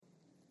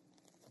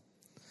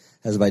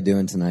How's everybody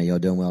doing tonight? Y'all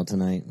doing well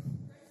tonight?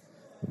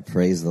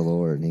 Praise the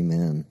Lord.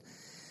 Amen.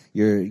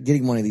 You're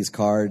getting one of these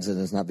cards, and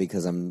it's not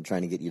because I'm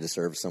trying to get you to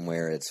serve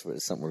somewhere. It's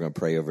something we're going to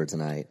pray over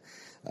tonight.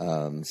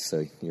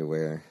 So you're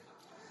aware.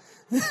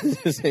 We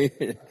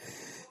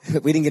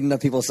didn't get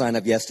enough people sign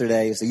up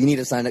yesterday, so you need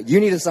to sign up.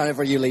 You need to sign up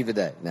before you leave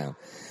today. No,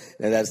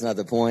 that's not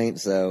the point.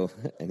 So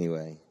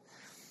anyway,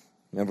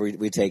 remember,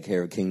 we take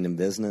care of kingdom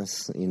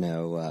business.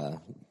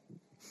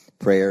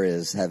 Prayer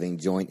is having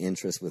joint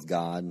interest with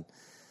God.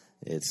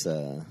 It's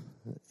a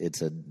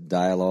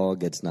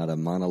dialogue. It's not a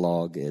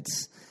monologue.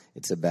 It's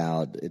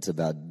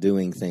about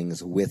doing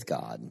things with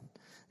God.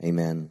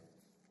 Amen.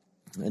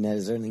 And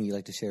is there anything you'd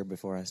like to share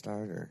before I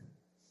start? Or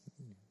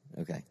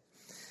okay.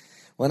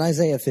 Well, in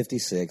Isaiah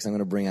 56, I'm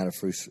going to bring out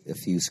a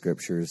few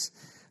scriptures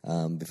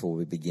before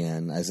we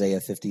begin.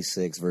 Isaiah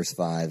 56 verse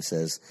 5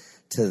 says,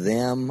 "To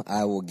them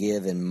I will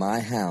give in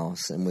my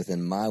house and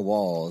within my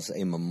walls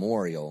a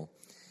memorial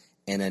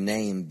and a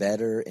name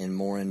better and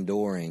more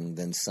enduring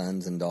than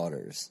sons and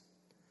daughters."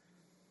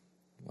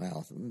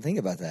 Wow, think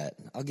about that.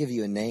 I'll give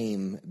you a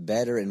name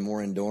better and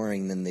more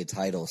enduring than the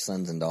title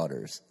sons and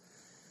daughters.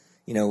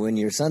 When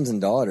you're sons and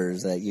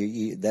daughters,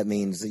 that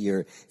means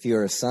that if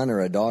you're a son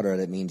or a daughter,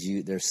 that means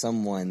there's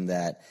someone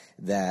that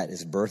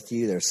has birthed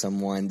you. There's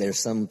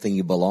something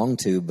you belong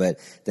to. But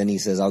then he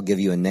says, "I'll give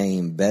you a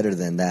name better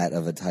than that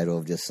of a title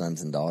of just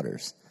sons and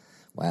daughters."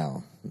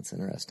 Wow, that's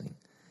interesting.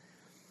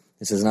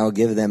 It says, "And I will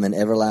give them an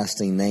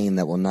everlasting name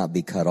that will not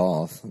be cut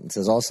off." It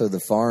says, "Also the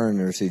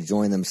foreigners who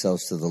join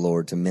themselves to the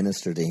Lord to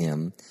minister to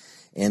him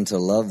and to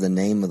love the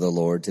name of the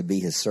Lord, to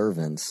be his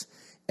servants.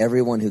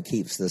 Everyone who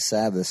keeps the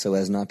Sabbath so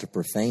as not to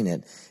profane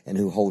it and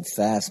who hold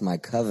fast my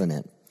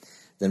covenant."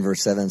 Then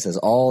verse 7 says,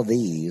 "All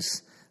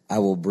these I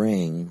will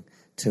bring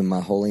to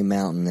my holy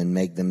mountain and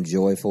make them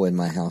joyful in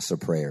my house of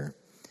prayer.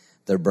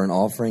 Their burnt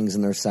offerings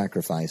and their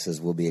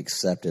sacrifices will be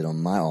accepted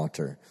on my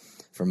altar.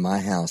 For my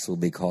house will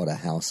be called a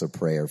house of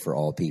prayer for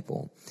all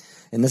people."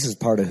 And this is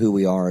part of who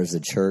we are as a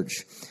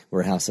church.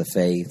 We're a house of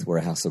faith. We're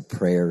a house of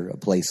prayer, a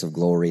place of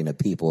glory, and a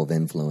people of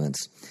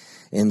influence.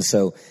 And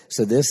so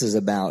this is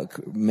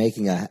about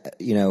making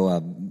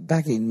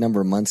back a number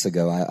of months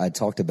ago, I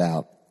talked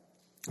about,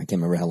 I can't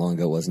remember how long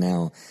ago it was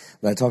now,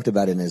 but I talked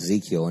about in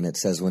Ezekiel, and it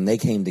says when they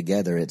came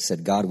together, it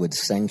said God would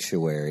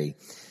sanctuary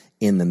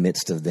in the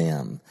midst of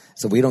them.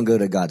 So we don't go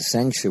to God's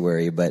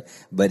sanctuary, but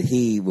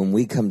he, when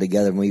we come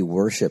together and we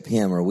worship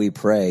him or we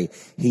pray,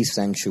 he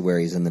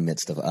sanctuaries in the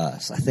midst of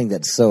us. I think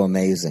that's so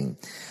amazing.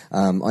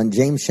 On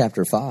James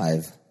chapter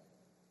 5,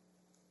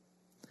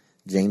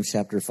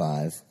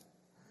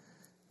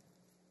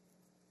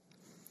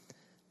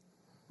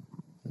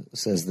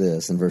 says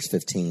this in verse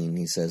 15.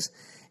 He says,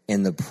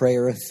 "And the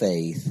prayer of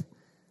faith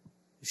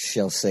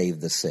shall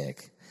save the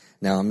sick."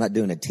 Now, I'm not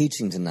doing a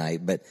teaching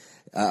tonight, but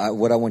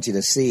what I want you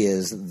to see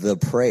is the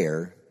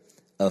prayer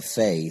of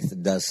faith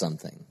does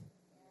something.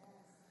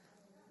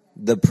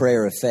 The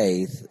prayer of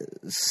faith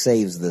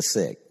saves the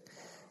sick.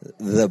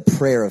 The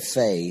prayer of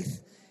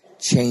faith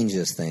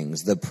changes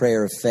things. The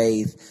prayer of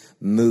faith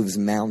moves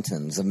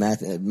mountains.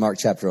 Mark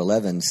chapter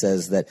 11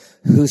 says that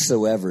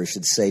whosoever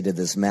should say to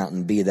this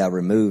mountain, "Be thou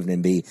removed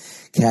and be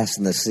cast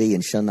in the sea,"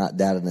 and shall not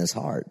doubt in his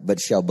heart,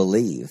 but shall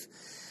believe.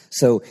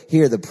 So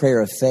here the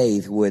prayer of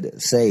faith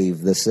would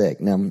save the sick.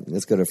 Now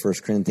let's go to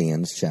 1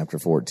 Corinthians chapter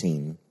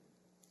 14.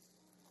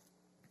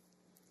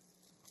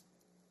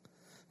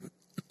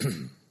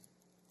 1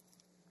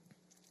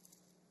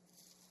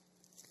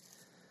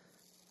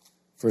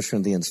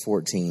 Corinthians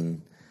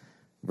 14,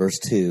 verse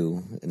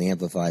 2, in the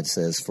Amplified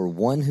says, "For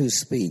one who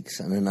speaks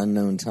in an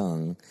unknown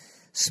tongue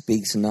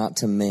speaks not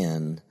to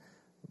men,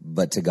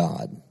 but to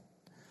God."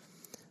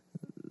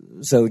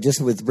 So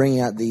just with bringing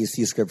out these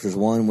few scriptures,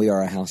 one, we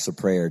are a house of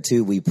prayer.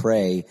 Two, we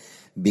pray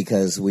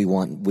because we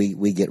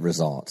get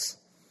results.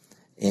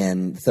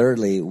 And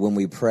thirdly, when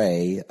we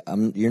pray,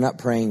 you're not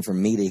praying for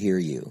me to hear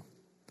you.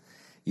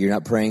 You're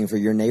not praying for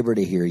your neighbor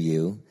to hear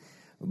you,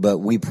 but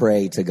we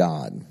pray to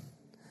God.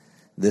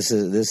 This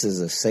is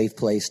a safe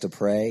place to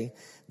pray.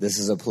 This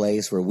is a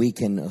place where we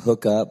can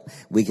hook up,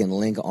 we can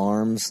link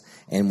arms,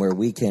 and where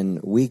we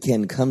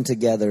can come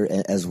together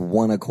as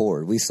one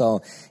accord. We saw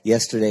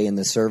yesterday in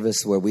the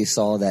service where we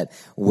saw that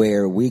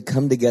where we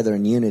come together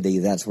in unity,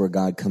 that's where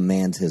God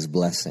commands his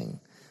blessing.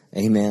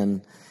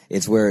 Amen.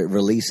 It's where it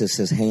releases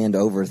his hand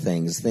over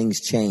things. Things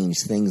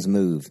change, things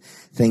move,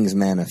 things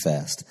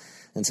manifest.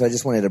 And so I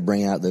just wanted to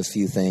bring out those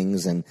few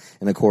things. And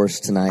of course,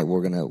 tonight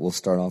we'll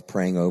start off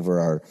praying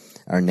over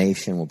our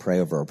nation. We'll pray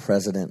over our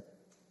president.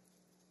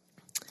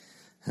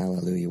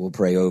 Hallelujah. We'll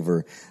pray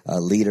over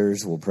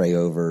leaders. We'll pray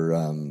over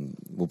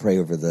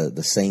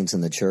the saints in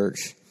the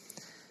church.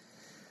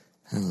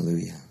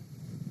 Hallelujah.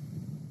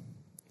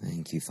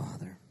 Thank you,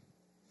 Father.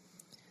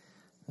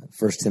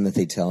 1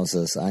 Timothy tells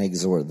us, "I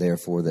exhort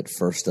therefore that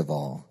first of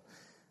all,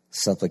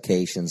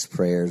 supplications,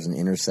 prayers, and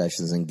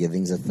intercessions and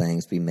givings of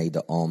thanks be made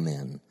to all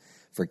men,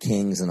 for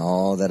kings and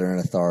all that are in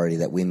authority,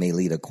 that we may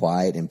lead a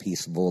quiet and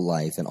peaceable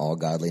life in all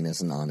godliness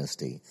and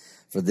honesty.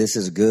 For this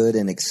is good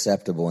and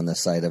acceptable in the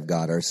sight of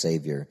God our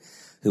Savior,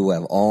 who will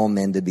have all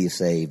men to be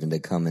saved and to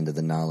come into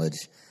the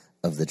knowledge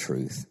of the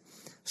truth.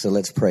 So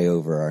let's pray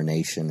over our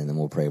nation, and then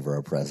we'll pray over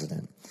our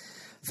president.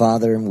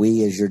 Father,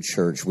 we as your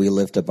church, we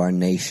lift up our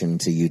nation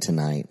to you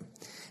tonight.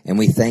 And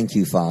we thank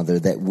you, Father,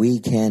 that we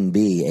can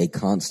be a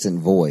constant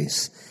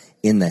voice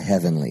in the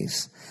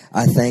heavenlies.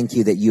 I thank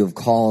you that you have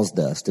caused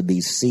us to be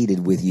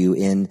seated with you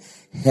in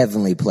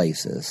heavenly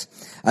places.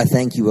 I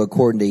thank you,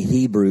 according to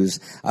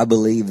Hebrews, I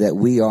believe that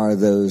we are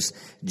those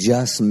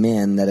just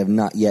men that have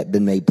not yet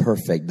been made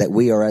perfect, that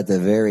we are at the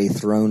very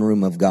throne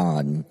room of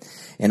God.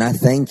 And I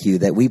thank you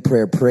that we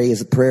pray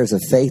prayers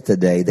of faith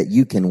today that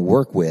you can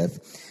work with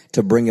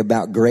to bring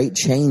about great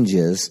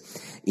changes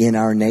in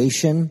our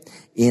nation,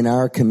 in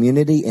our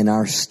community, in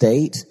our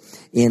state,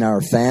 in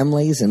our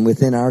families, and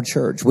within our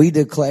church. We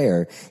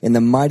declare in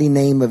the mighty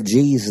name of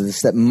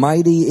Jesus that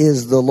mighty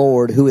is the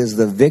Lord who is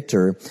the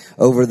victor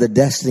over the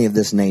destiny of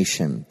this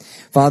nation.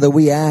 Father,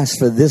 we ask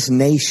for this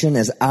nation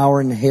as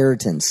our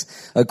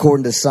inheritance,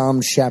 according to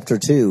Psalms chapter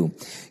 2.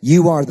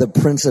 You are the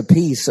Prince of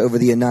Peace over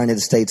the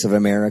United States of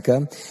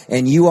America,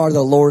 and you are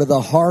the Lord of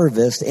the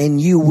harvest, and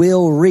you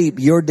will reap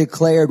your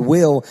declared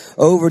will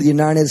over the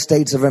United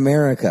States of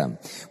America.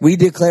 We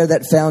declare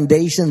that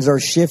foundations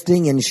are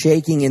shifting and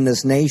shaking in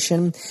this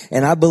nation,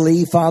 and I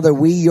believe, Father,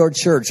 we, your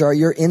church, are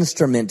your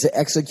instrument to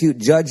execute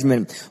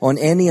judgment on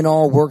any and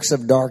all works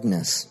of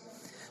darkness.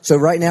 So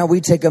right now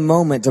we take a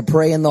moment to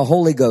pray in the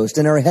Holy Ghost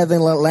in our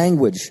heavenly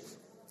language.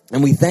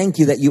 And we thank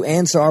you that you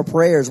answer our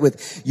prayers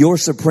with your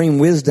supreme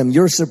wisdom,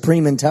 your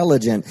supreme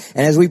intelligence.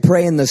 And as we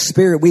pray in the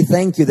Spirit, we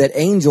thank you that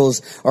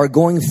angels are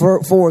going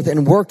forth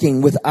and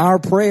working with our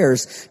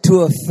prayers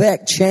to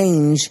effect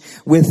change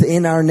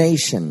within our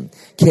nation.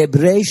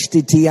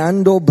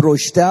 Kebrestitiando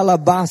brostala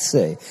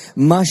base,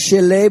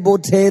 mashelebo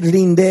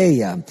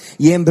terrindeya,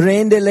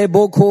 yembrende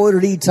leboko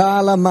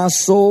ritala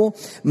maso,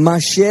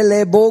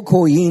 mashelebo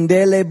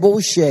koindele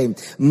boshe,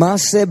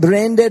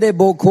 masebrende de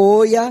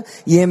bokoya,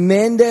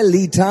 yemende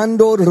litana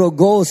ando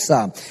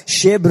rogosa,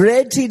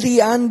 shebreti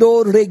di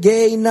ando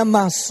regei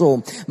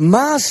namaso,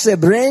 masse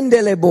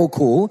brendele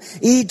boku,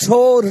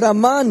 ito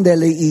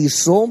ramandele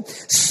iso,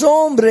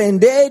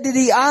 sombrende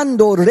di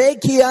ando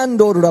reki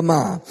ando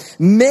rama,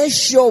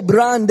 mesho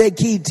brande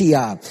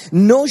kitia,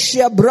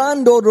 nosha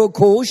brando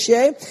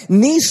rokoshe,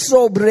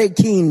 niso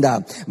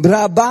brekinda,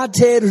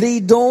 brabate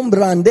ridom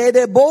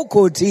brandede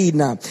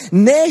bokotina,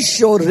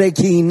 nesho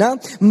rekina,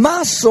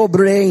 maso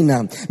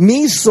breina,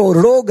 miso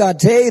roga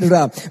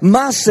terra,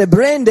 mas se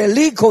brende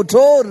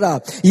likotora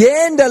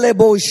yende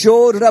lebo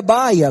shora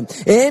baya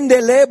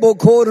ende lebo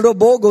korro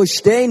bogo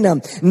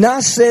stena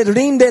nasse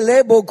rinde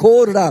lebo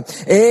korra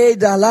e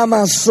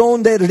dalama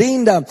sonde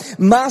rinda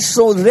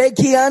maso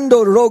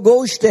rekiando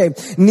rogoste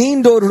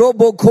nindo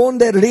robo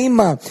konde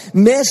rima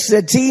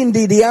messe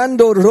tindi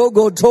diando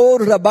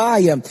rogotora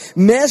baya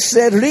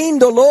messe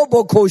rindo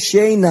lobo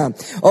koshena.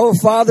 Oh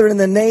Father, in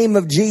the name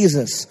of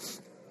Jesus,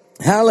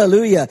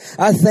 hallelujah.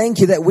 I thank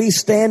you that we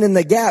stand in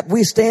the gap.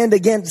 We stand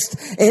against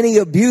any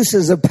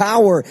abuses of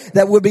power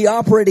that would be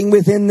operating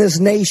within this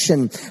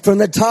nation. From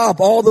the top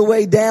all the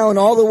way down,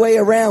 all the way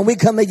around, we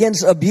come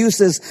against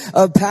abuses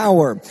of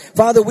power.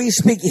 Father, we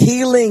speak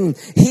healing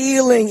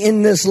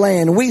in this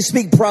land. We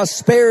speak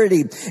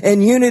prosperity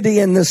and unity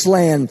in this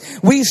land.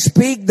 We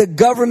speak the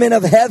government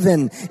of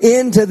heaven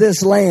into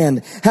this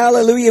land.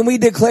 Hallelujah. And we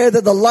declare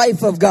that the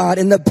life of God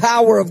and the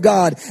power of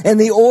God and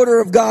the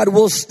order of God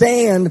will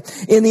stand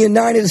in the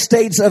United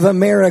States of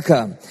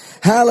America.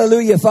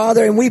 Hallelujah,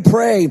 Father. And we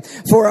pray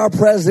for our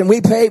president.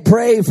 We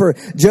pray for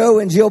Joe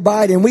and Jill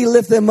Biden. We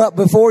lift them up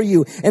before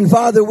you. And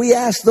Father, we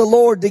ask the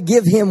Lord to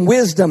give him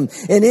wisdom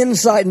and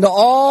insight into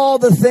all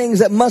the things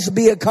that must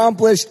be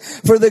accomplished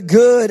for the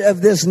good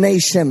of this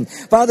nation.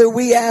 Father,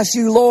 we ask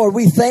you, Lord,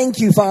 we thank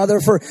you,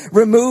 Father, for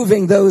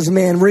removing those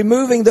men,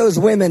 removing those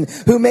women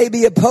who may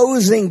be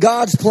opposing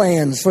God's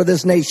plans for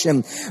this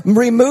nation.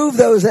 Remove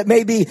those that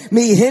may be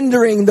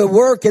hindering the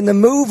work and the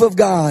move of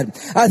God.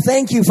 I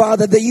thank you,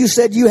 Father, that you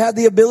said you have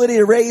the ability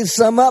to raise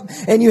some up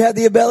and you have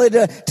the ability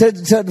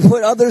to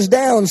put others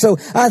down. So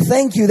I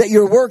thank you that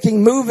you're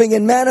working, moving,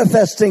 and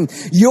manifesting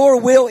your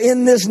will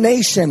in this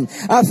nation.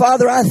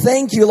 Father, I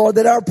thank you, Lord,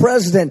 that our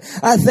president,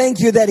 I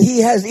thank you that he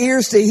has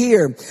ears to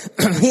hear,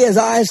 he has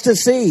eyes to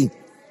see.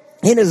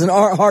 It is an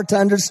heart to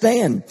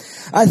understand.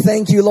 I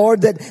thank you,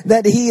 Lord,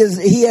 that he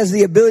has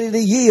the ability to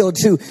yield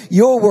to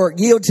your work,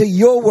 yield to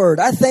your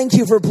word. I thank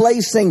you for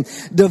placing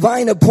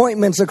divine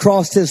appointments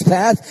across his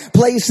path,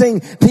 placing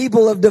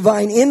people of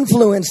divine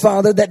influence,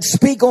 Father, that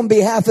speak on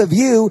behalf of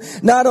you,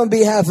 not on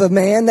behalf of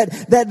man,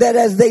 that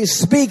as they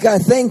speak, I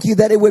thank you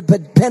that it would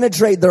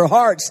penetrate their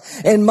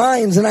hearts and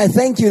minds. And I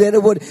thank you that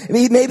it would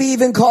maybe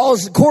even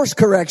cause course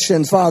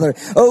corrections, Father,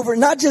 over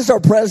not just our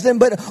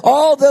president, but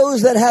all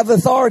those that have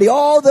authority,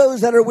 all those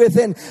those that are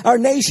within our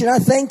nation. I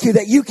thank you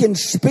that you can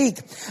speak.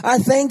 I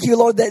thank you,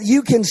 Lord, that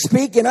you can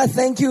speak, and I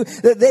thank you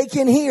that they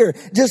can hear,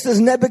 just as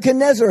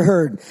Nebuchadnezzar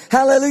heard.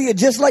 Hallelujah.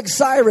 Just like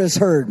Cyrus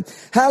heard.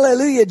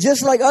 Hallelujah.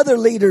 Just like other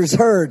leaders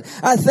heard.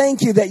 I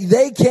thank you that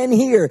they can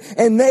hear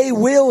and they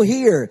will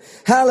hear.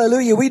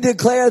 Hallelujah. We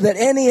declare that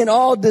any and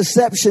all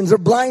deceptions or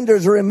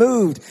blinders are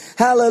removed.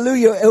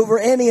 Hallelujah. Over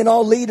any and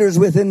all leaders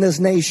within this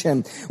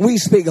nation. We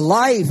speak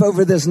life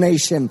over this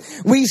nation.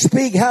 We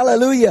speak,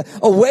 hallelujah,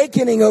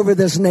 awakening over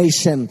this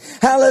nation.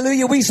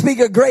 Hallelujah. We speak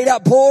a great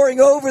outpouring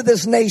over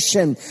this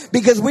nation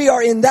because we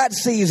are in that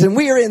season.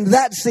 We are in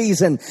that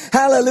season.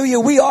 Hallelujah.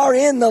 We are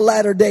in the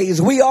latter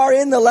days. We are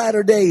in the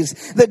latter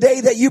days. The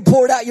day that you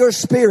poured out your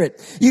spirit.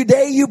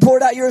 You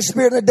poured out your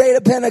spirit on the day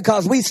of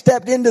Pentecost. We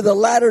stepped into the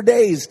latter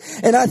days.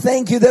 And I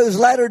thank you, those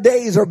latter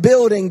days are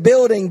building.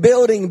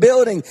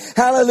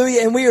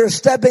 Hallelujah. And we are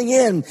stepping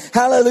in.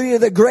 Hallelujah.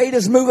 The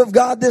greatest move of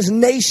God this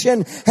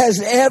nation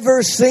has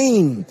ever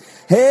seen.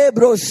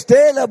 Hebro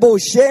stela bo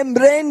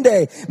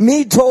shembrende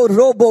mito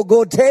robo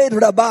gote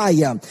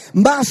rabaya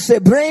masse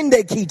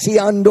brende kiti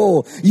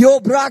ando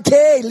yo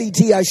brake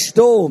liti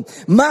ashto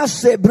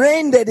masse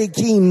brende di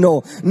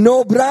kino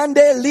no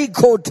brande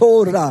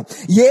likotora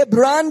ye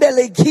brande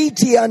le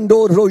kiti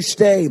ando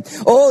roste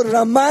o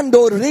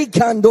ramando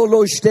ricando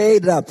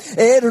lostedra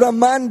e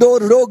ramando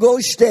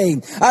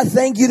rogoste. I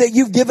thank you that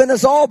you've given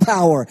us all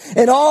power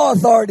and all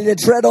authority to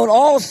tread on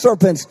all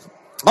serpents,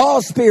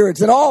 all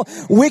spirits and all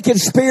wicked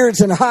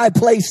spirits in high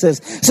places.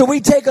 So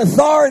we take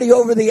authority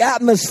over the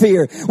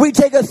atmosphere. We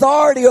take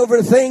authority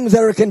over things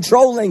that are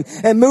controlling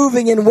and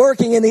moving and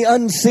working in the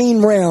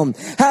unseen realm.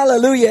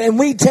 Hallelujah. And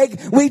we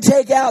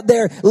take out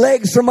their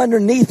legs from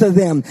underneath of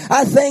them.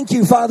 I thank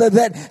you, Father,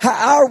 that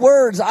our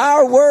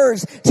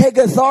words take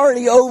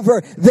authority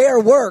over their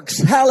works.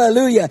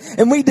 Hallelujah.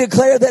 And we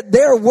declare that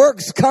their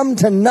works come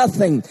to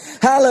nothing.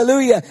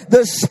 Hallelujah.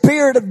 The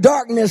spirit of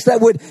darkness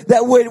that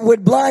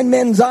would blind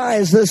men's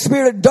eyes, the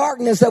spirit of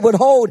darkness that would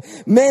hold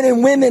men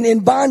and women in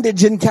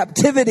bondage and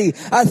captivity.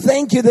 I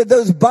thank you that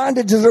those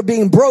bondages are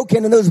being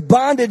broken and those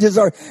bondages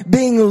are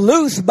being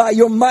loosed by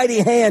your mighty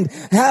hand.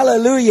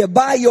 Hallelujah.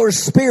 By your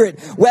spirit.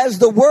 As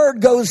the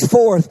word goes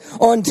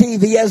forth on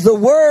TV, as the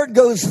word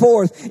goes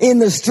forth in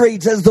the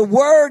streets, as the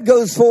word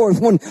goes forth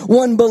from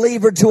one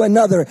believer to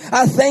another,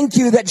 I thank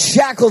you that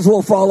shackles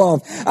will fall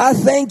off. I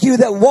thank you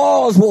that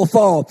walls will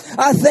fall.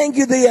 I thank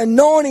you the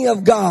anointing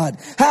of God,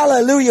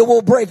 hallelujah,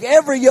 will break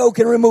every yoke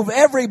and remove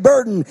every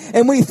burden.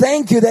 And we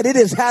thank you that it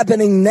is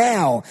happening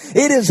now.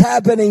 It is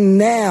happening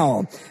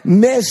now.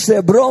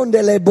 Messe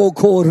bronde le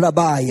boko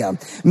rabaya.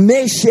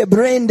 Meshe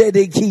brende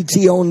de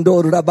kiti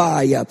ondo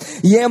rabaya.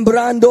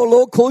 Yembrando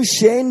lo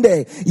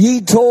koshende.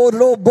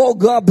 Yitoro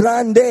boga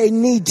brande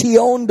niti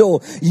ondo.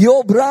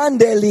 Yo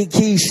brande li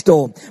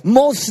kisto.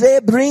 Mose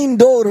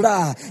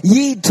brindora.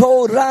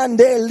 Yito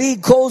rande li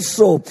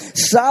koso.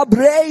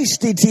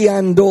 Sabresti ti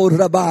ando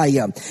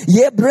rabaya.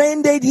 Ye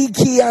brende di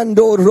ki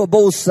ando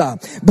robosa.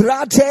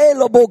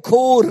 Bratelo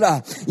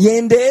bokora,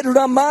 yende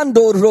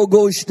ramando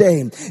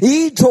rogoste,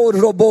 ito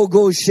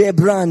robogoshe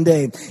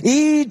brande,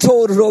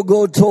 ito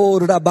rogoto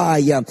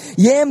rabaya,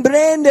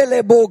 yembrende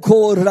le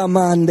bokora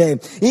mande,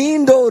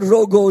 indo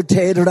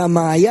rogote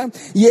ramaya,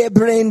 ye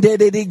brende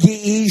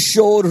digi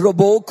isho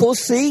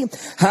robokosi,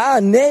 ha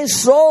ne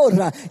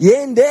sora,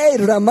 yende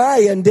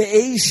ramaya, de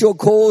isho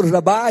kor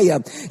rabaya,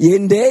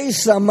 yende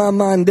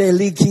samamande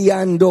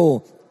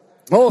likiando.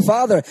 Oh,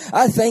 Father,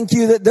 I thank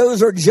you that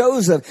those are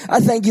Joseph. I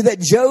thank you that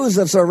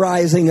Josephs are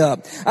rising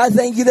up. I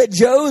thank you that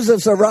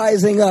Josephs are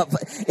rising up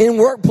in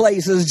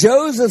workplaces.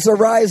 Josephs are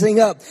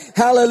rising up,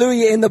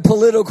 hallelujah, in the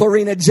political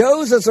arena.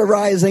 Josephs are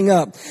rising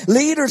up.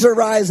 Leaders are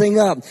rising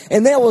up.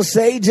 And they will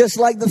say, just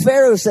like the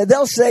Pharaoh said,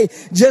 they'll say,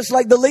 just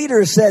like the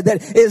leaders said,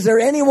 that is there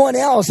anyone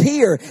else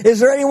here? Is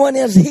there anyone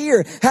else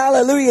here,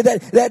 hallelujah,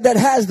 that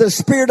has the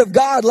Spirit of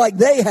God like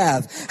they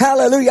have?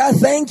 Hallelujah. I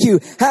thank you,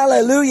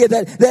 hallelujah,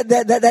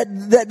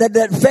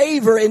 that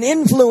favor and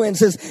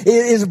influence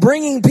is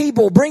bringing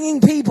people.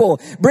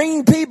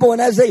 And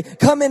as they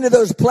come into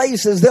those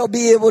places, they'll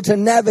be able to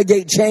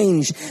navigate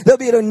change. They'll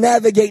be able to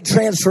navigate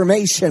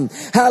transformation.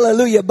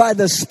 Hallelujah. By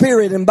the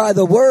Spirit and by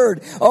the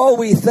Word. Oh,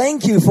 we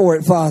thank you for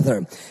it,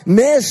 Father.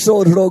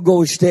 Meso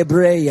rogoste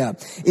breya.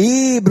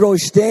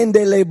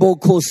 Ibrostende le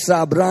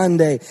bokosa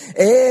brande.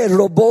 E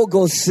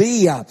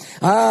robogosia.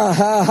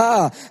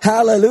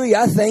 Hallelujah.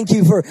 I thank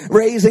you for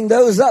raising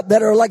those up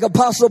that are like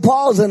Apostle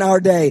Paul's in our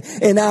day,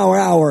 in our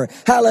hour.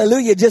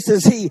 Hallelujah. Just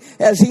as he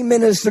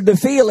ministered to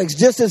Felix,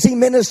 just as he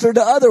ministered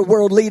to other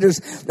world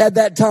leaders at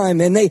that time.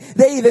 And they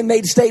even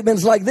made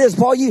statements like this: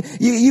 Paul,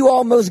 you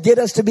almost get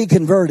us to be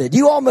converted.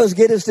 You almost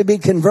get us to be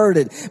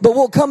converted. But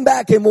we'll come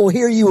back and we'll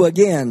hear you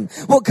again.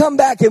 We'll come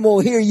back and we'll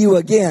hear you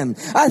again.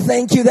 I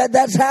thank you that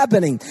that's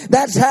happening.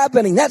 That's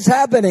happening. That's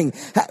happening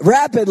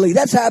rapidly.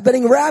 That's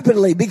happening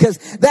rapidly because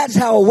that's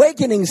how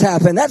awakenings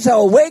happen. That's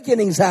how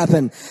awakenings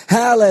happen.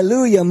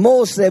 Hallelujah.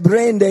 Mose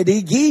brende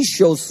di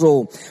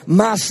gishoso.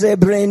 Mase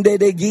brende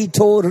de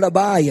gito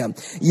rabaya.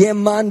 Ye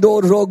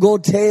mando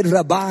rogote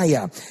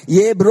rabaya.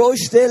 Ye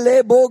broste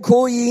lebo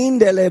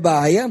koinde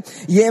lebaya.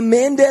 Ye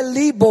mende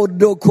libo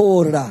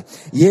dokora.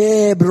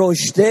 Ye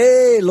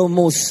broste lo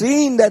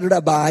mosinda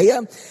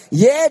rabaya.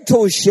 Ye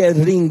toshe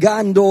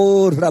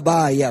ringando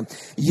rabaya.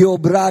 Yo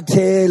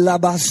brate la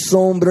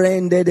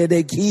basombrende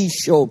de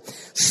kisho.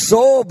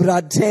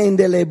 Sobra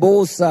tende le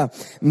bosa.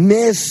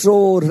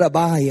 Meso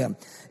rabaya.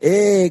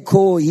 E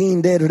ko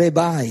inde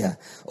rebaya.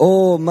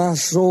 O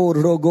maso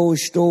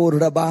rogosto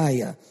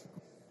rabaya.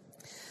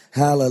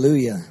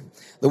 Hallelujah.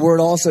 The word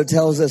also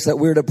tells us that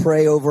we're to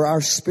pray over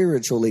our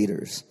spiritual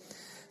leaders.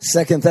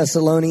 2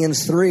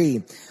 Thessalonians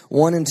 3,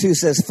 1 and 2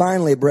 says,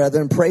 finally,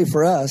 brethren, pray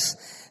for us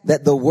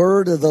that the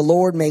word of the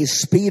Lord may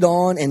speed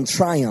on and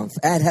triumph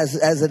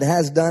as it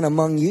has done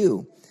among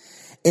you,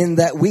 in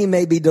that we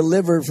may be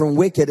delivered from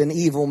wicked and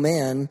evil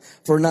men,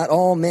 for not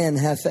all men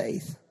have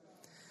faith.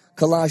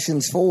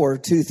 Colossians 4,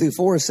 2 through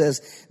 4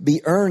 says,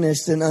 be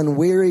earnest and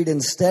unwearied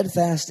and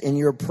steadfast in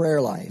your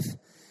prayer life,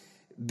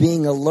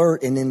 being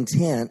alert and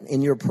intent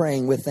in your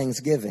praying with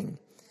thanksgiving.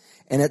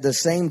 And at the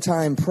same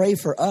time, pray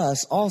for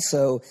us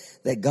also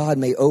that God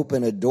may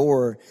open a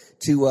door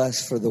to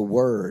us for the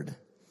word,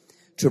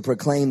 to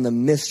proclaim the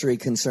mystery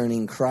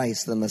concerning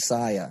Christ the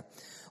Messiah,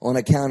 on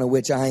account of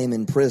which I am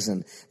in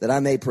prison, that I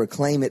may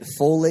proclaim it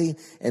fully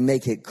and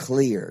make it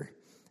clear,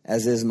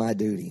 as is my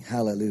duty.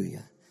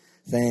 Hallelujah.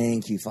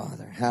 Thank you,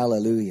 Father.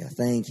 Hallelujah.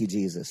 Thank you,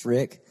 Jesus.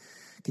 Rick,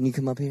 can you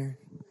come up here?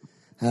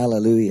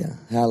 Hallelujah.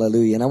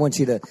 Hallelujah. And I want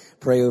you to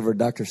pray over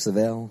Dr.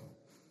 Savelle.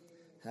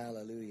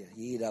 Hallelujah.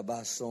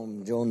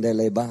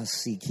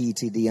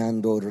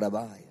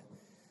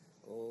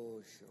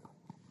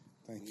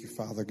 Thank you,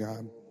 Father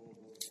God.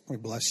 We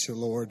bless you,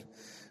 Lord.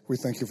 We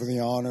thank you for the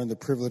honor and the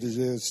privilege it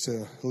is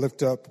to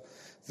lift up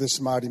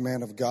this mighty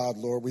man of God,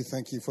 Lord. We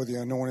thank you for the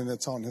anointing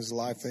that's on his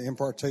life, the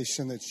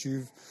impartation that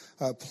you've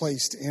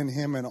placed in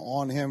him and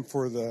on him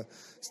for the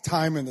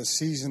time and the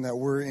season that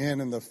we're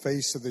in the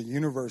face of the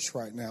universe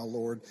right now,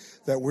 Lord,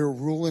 that we're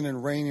ruling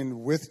and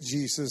reigning with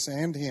Jesus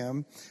and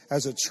him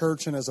as a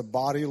church and as a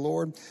body,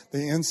 Lord.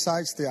 The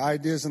insights, the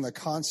ideas, and the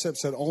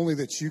concepts that only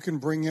that you can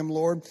bring him,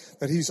 Lord,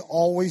 that he's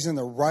always in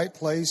the right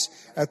place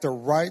at the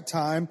right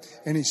time,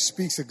 and he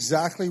speaks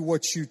exactly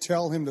what you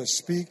tell him to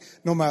speak,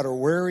 no matter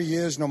where he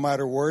is, no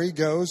matter where he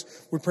goes.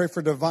 We pray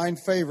for divine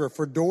favor,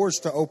 for doors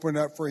to open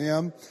up for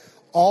him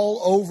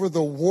all over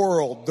the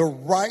world, the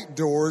right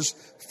doors,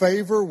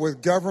 favor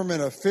with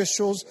government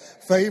officials,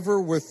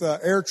 favor with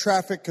air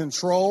traffic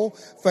control,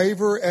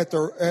 favor at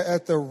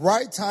the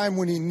right time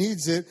when he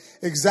needs it,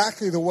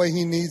 exactly the way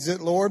he needs it,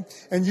 Lord.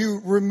 And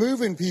you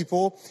removing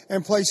people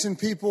and placing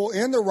people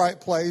in the right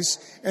place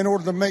in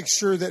order to make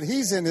sure that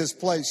he's in his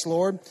place,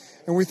 Lord.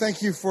 And we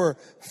thank you for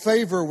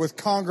favor with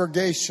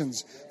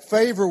congregations,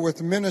 favor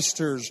with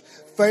ministers,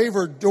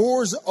 favor,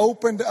 doors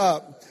opened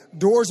up.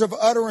 Doors of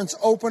utterance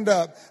opened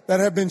up that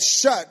have been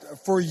shut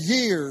for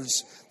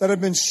years, They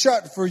begin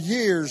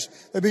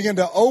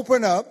to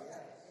open up.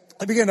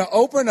 And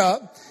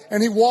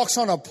he walks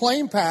on a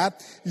plain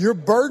path. Your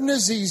burden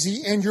is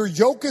easy and your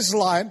yoke is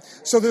light.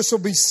 So this will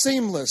be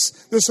seamless.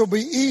 This will be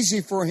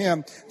easy for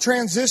him.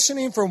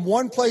 Transitioning from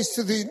one place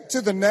to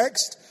the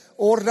next.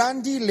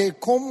 Orandi le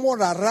como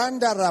la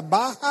randa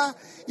rabaja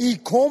y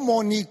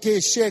como ni que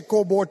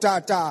sheko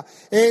botata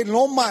e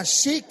loma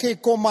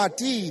shike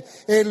komati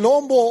e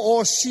lombo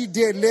o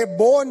shide le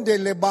bonde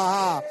le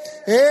baha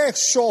e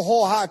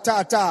shoho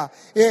hatata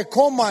e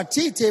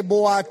komatite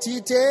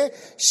boatite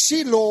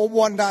shilo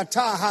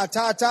wandata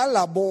hatata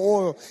la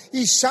bo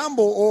ishambo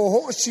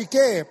o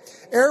shike.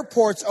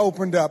 Airports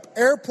opened up.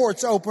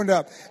 Airports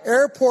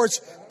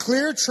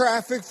clear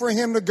traffic for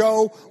him to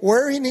go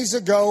where he needs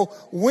to go,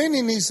 when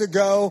he needs to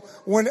go.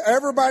 When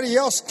everybody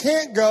else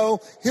can't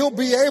go, he'll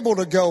be able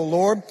to go,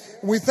 Lord.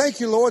 And we thank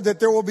you, Lord, that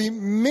there will be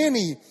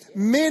many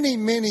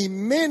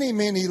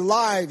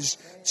lives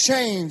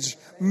changed,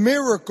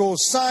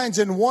 miracles, signs,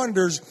 and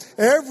wonders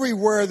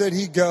everywhere that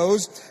he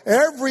goes,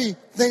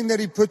 everything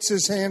that he puts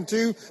his hand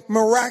to,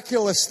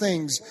 miraculous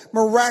things,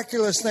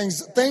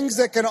 things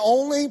that can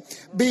only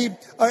be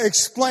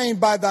explained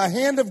by the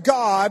hand of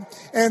God,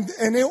 and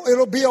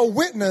it'll be a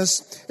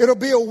witness. It'll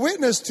be a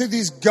witness to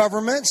these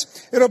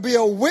governments. It'll be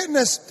a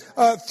witness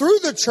through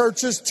the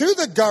churches to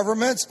the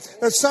governments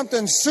that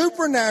something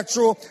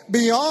supernatural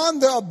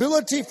beyond the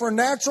ability for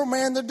natural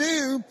man to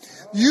do,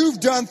 you've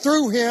done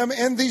through him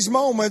in these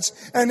moments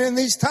and in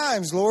these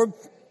times, Lord.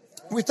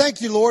 We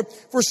thank you, Lord,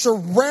 for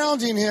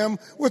surrounding him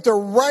with the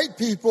right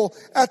people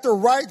at the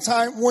right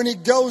time when he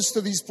goes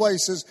to these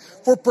places,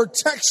 for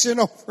protection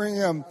over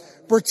him.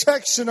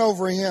 protection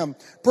over him.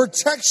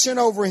 Protection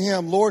over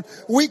him, Lord.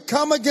 We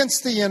come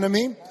against the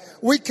enemy.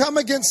 We come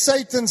against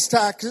Satan's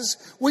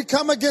tactics. We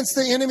come against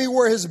the enemy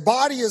where his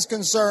body is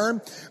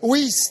concerned.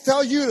 We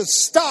tell you to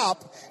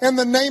stop in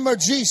the name of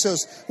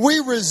Jesus. We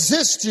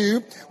resist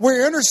you.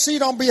 We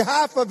intercede on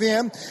behalf of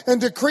him and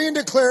decree and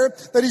declare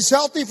that he's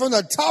healthy from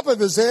the top of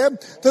his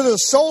head to the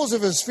soles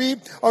of his feet.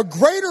 A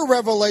greater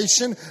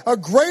revelation, a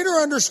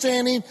greater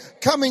understanding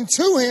coming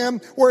to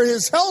him where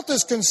his health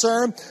is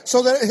concerned,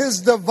 so that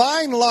his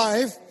divine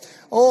life,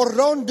 he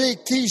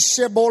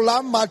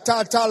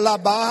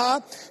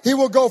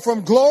will go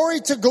from glory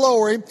to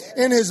glory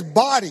in his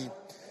body.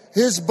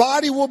 His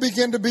body will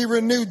begin to be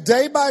renewed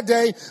day by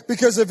day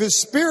because of his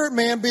spirit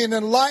man being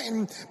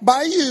enlightened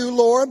by you,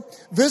 Lord.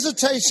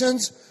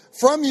 Visitations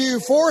from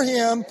you for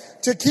him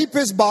to keep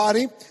his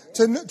body,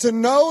 to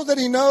know that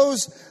he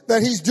knows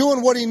that he's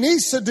doing what he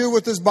needs to do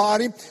with his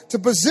body, to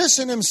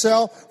position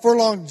himself for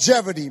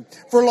longevity.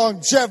 For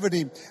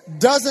longevity.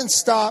 Doesn't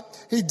stop.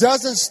 He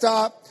doesn't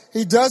stop.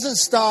 He doesn't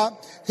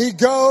stop. He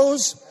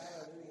goes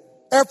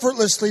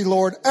effortlessly,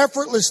 Lord.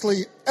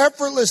 Effortlessly,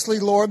 effortlessly,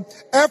 Lord.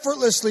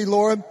 Effortlessly,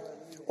 Lord.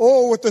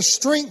 Oh, with the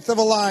strength of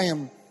a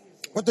lion.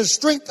 With the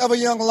strength of a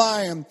young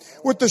lion.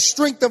 With the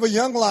strength of a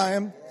young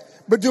lion.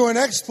 But doing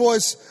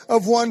exploits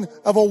of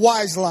a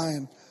wise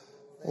lion.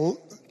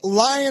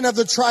 Lion of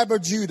the tribe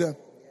of Judah.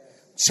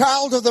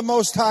 Child of the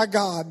Most High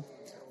God.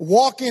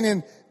 Walking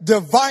in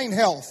divine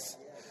health.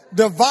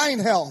 Divine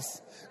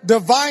health.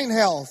 Divine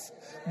health.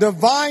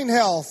 Divine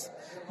health,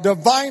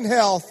 divine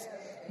health,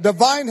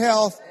 divine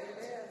health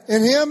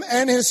in him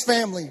and his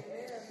family.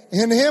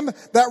 In him,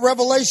 that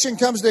revelation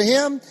comes to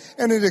him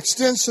and it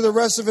extends to the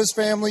rest of his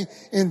family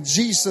in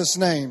Jesus'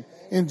 name.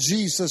 In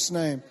Jesus'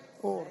 name.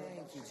 Oh,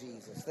 thank you,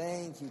 Jesus.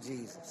 Thank you,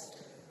 Jesus.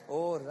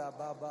 Oh,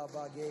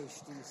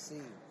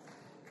 Rabababageshti.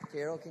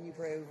 Carol, can you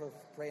pray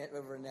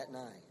over net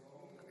 9?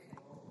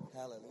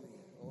 Hallelujah.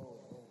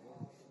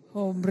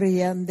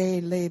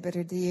 Ombriande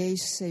liberty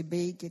se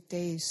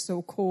begite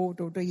so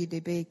codo de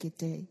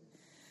begite.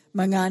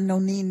 Mangano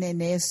ni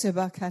ne se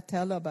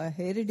bakatala ba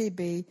heridi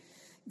be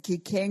ki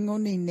kengo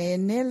ni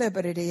ne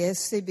liberty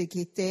se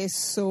begite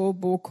so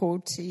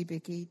bokoti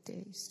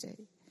begite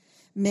stay.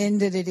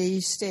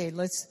 Mended stay.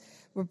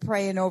 We're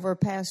praying over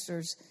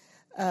pastors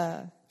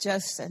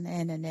Justin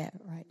and Annette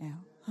right now.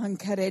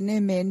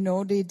 Hankarene me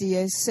no de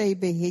se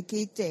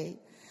behikite.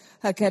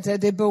 Hakata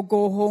de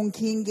bogo hon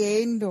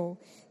kingendo.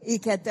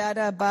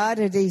 Ikatara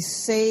bara de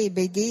se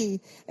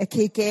begi a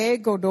kike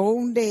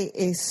godonde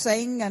e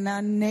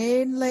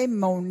sangananele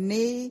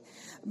moni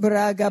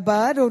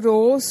bragabado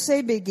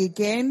rose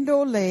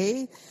begigendo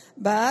le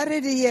bara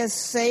de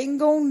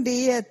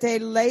sangondi te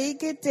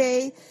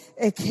legete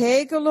e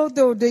kegolo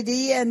do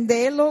di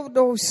andelo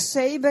do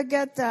se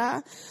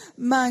begata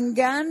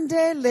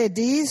mangande le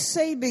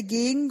dise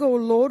begingo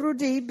loro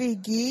di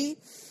begi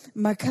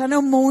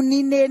makano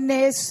moni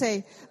ne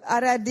se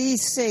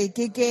Aradise,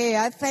 Gige.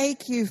 I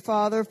thank you,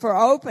 Father, for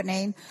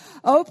opening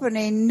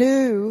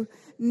new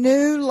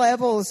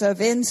levels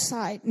of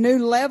insight, new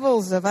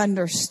levels of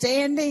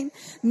understanding,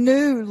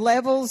 new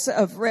levels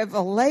of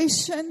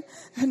revelation.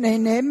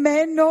 Wisdom,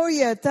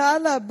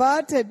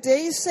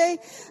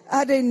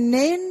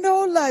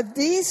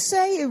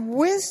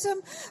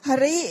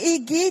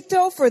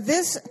 for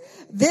this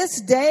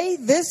day,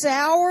 this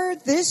hour,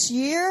 this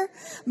year,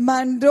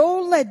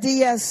 mandola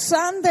dia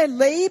sande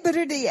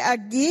libre di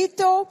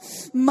agito,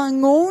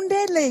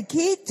 mangonde le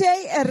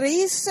kite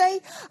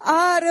erise,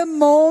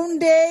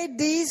 aramonde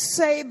di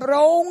se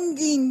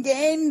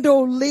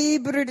brongingendo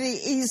libre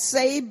di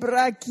ise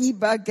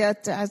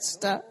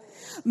brakibagatasta.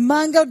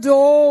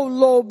 Mangado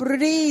lo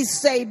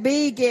brise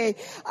bige,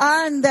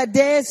 anda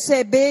de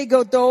se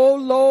bego do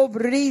lo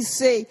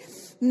brise.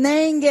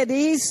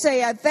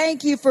 Nangadise, I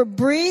thank you for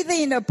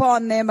breathing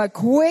upon them a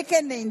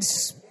quickening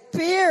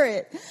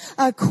spirit,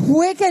 a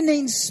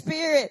quickening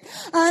spirit.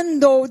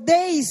 Ando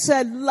de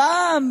se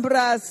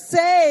lambra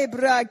se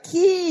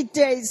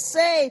brakite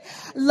se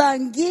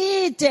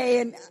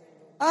langite, and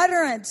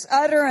utterance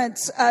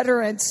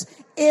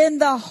in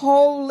the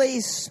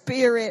Holy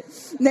Spirit,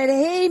 that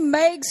he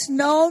makes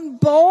known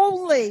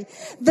boldly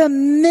the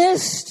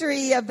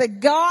mystery of the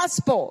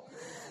gospel,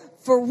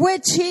 for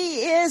which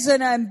he is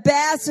an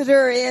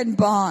ambassador in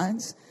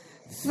bonds.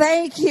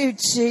 Thank you,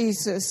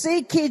 Jesus.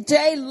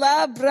 Ikite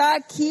labra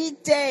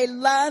kite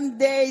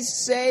lande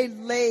se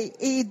le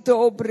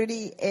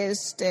idobri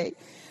este.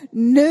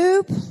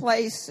 New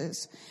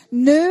places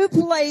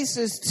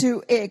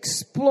to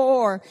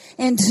explore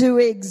and to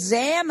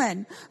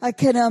examine. I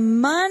can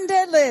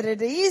amanda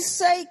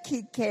lerese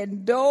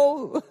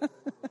kikendo.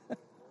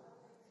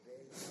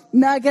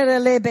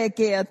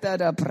 Nagarelebeke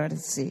atara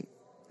prasi.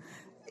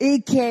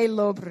 Ike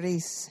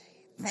lobrise.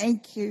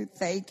 Thank you.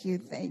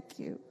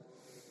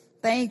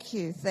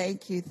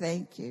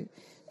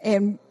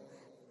 And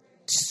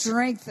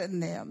strengthen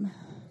them.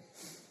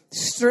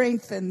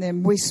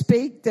 We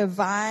speak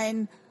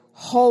divine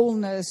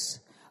wholeness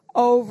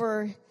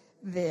over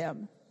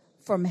them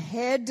from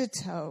head to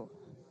toe.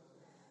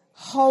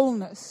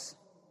 Wholeness.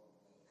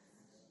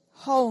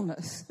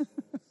 wholeness,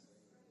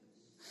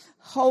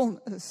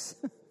 wholeness,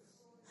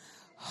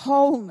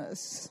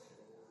 wholeness,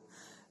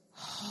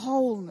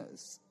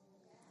 wholeness.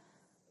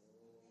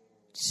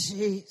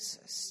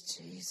 Jesus,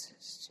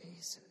 Jesus,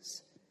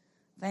 Jesus.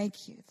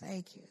 Thank you,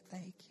 thank you,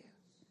 thank you,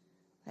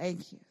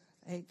 thank you,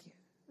 thank you.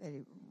 That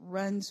it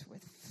runs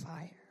with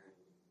fire.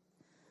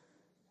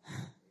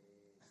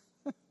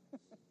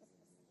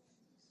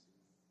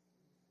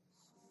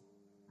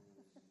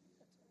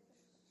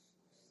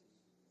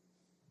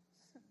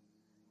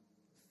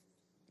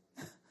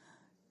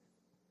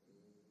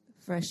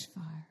 Fresh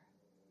fire.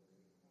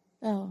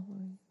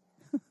 Hallelujah.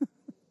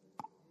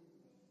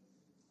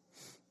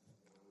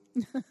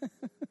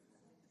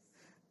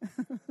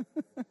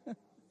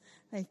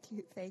 Thank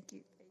you, thank you, thank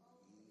you.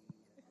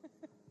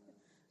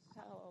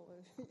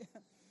 Hallelujah.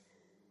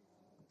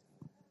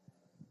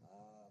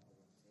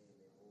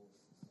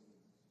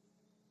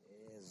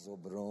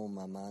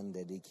 Zobroma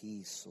mande di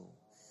kiso,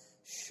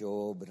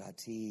 sho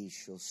brati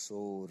sho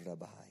so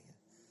rabaya,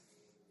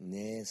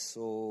 ne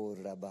so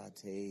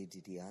rabate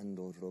di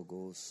ando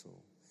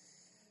rogoso,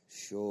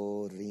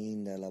 sho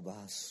rinda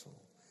labasso,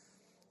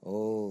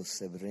 o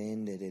se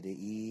brende de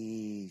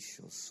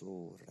isho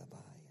so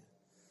rabaya,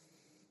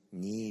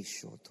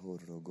 nisho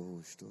torro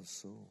gosto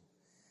so,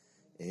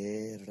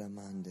 e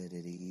ramande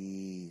de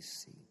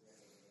isi,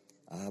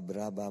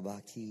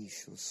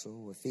 abrababakisho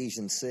so.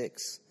 Ephesians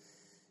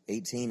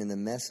 6:18 in the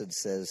Message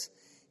says,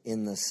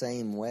 in the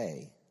same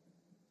way,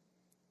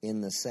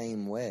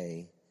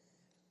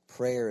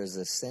 prayer is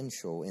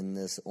essential in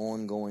this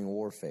ongoing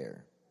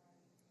warfare.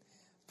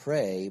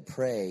 Pray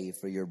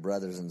for your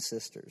brothers and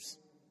sisters.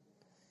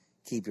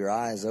 Keep your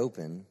eyes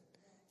open.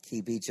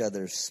 Keep each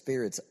other's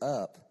spirits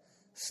up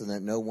so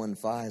that no one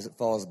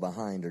falls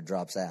behind or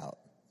drops out.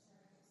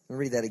 Let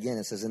me read that again.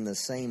 It says, in the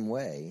same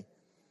way,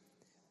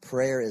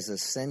 prayer is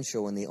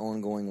essential in the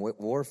ongoing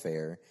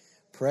warfare.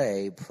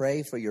 Pray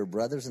for your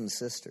brothers and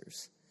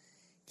sisters.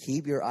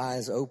 Keep your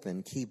eyes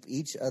open. Keep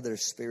each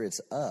other's spirits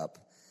up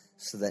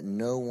so that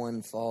no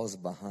one falls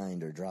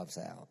behind or drops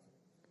out.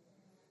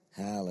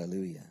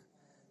 Hallelujah.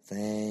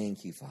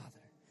 Thank you, Father.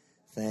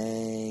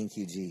 Thank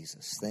you,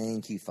 Jesus.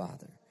 Thank you,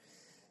 Father.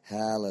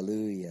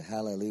 Hallelujah.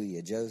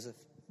 Hallelujah. Joseph,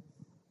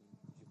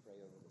 would you pray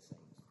over the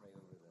saints? Pray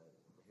over the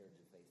Heritage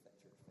of Faith, that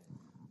church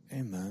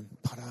family. Amen.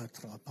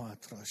 Paratra,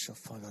 patra,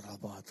 shafara,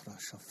 batra,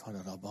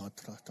 shafara,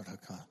 batra,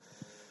 taraka.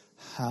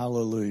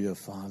 Hallelujah,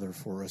 Father,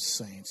 for us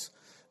saints,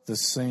 the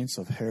saints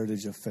of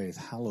Heritage of Faith.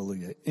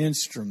 Hallelujah.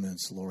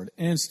 Instruments, Lord,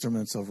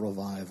 instruments of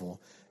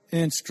revival.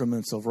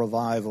 Instruments of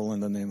revival in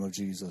the name of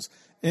Jesus.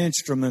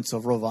 Instruments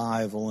of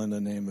revival in the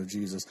name of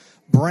Jesus.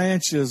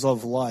 Branches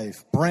of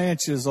life,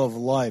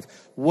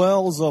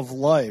 wells of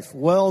life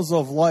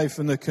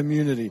in the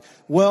community.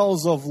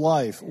 Wells of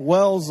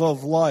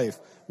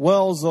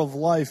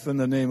life in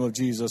the name of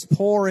Jesus,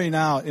 pouring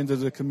out into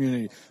the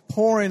community,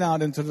 pouring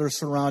out into their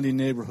surrounding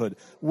neighborhood.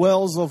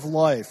 Wells of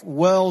life,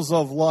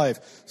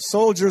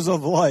 soldiers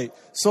of light,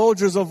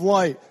 soldiers of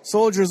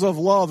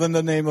love in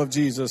the name of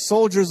Jesus,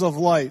 soldiers of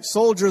light,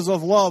 soldiers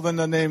of love in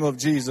the name of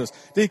Jesus,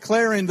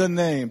 declaring the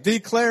name,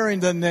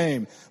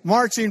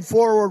 marching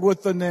forward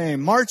with the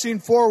name,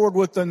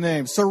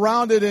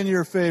 surrounded in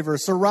your favor,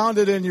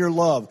 surrounded in your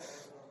love.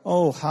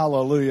 Oh,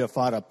 hallelujah,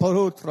 Father.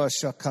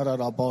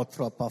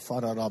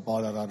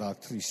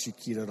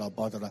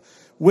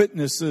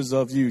 Witnesses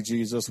of you,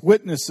 Jesus.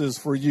 Witnesses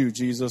for you,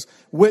 Jesus.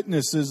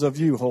 Witnesses of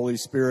you, Holy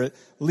Spirit.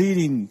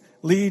 Leading,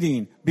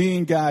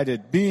 being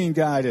guided.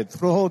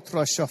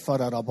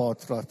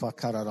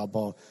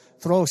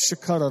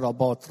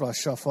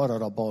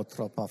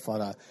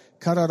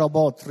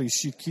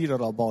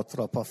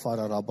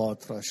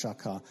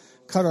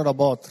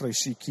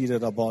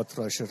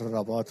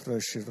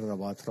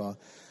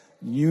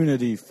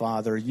 Unity,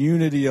 Father,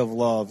 unity of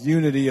love,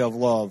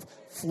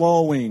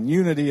 flowing,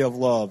 unity of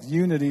love.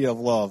 Hallelujah.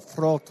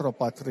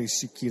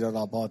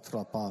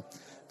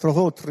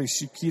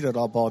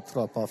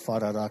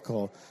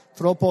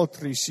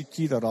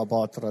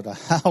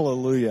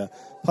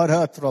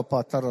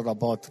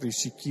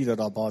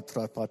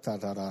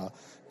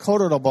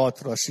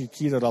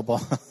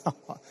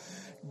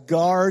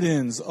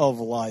 Gardens of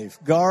life,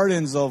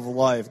 gardens of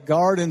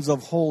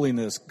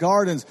holiness,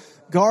 gardens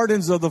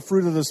of the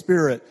fruit of the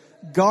Spirit,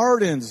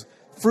 gardens,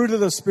 fruit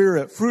of the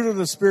Spirit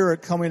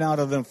coming out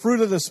of them,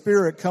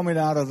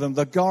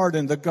 the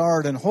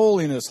garden,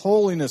 holiness,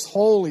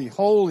 holy,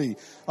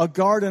 a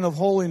garden of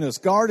holiness,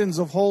 gardens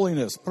of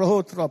holiness.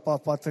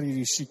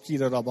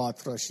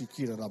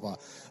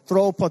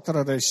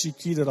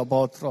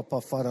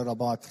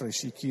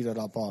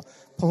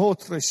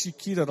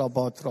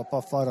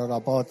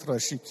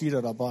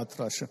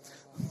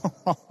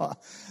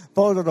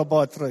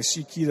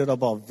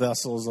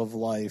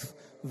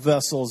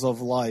 Vessels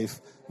of life.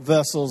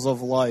 Vessels of life, vessels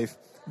of life,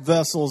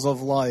 vessels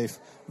of life,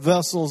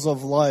 vessels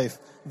of life,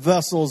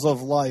 vessels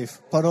of life.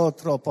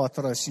 Parotra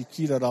patra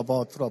shikira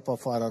rabatra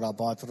pafara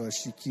rabatra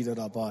shikira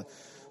rabat.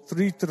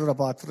 Tritra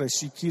rabatra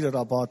shikira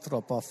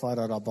rabatra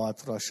pafara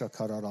rabatra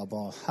shakara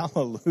rabat.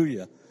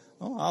 Hallelujah.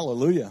 Oh,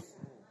 hallelujah.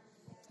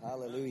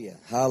 Hallelujah.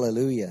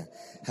 Hallelujah.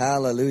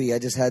 Hallelujah. I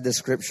just had this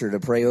scripture to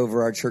pray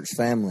over our church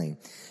family.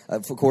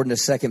 According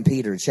to 2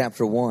 Peter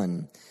chapter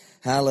 1.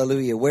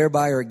 Hallelujah.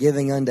 Whereby are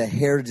giving unto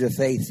Heritage of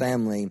Faith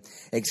family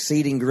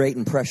exceeding great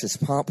and precious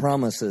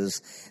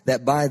promises,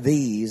 that by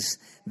these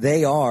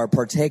they are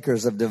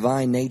partakers of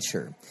divine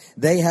nature.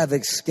 They have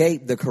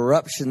escaped the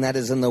corruption that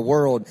is in the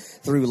world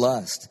through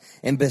lust.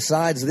 And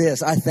besides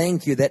this, I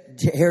thank you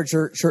that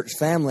Heritage Church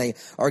family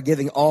are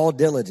giving all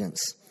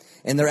diligence.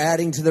 And they're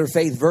adding to their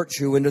faith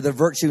virtue, and to their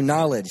virtue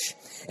knowledge.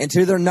 And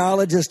to their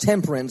knowledge is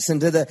temperance, and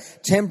to the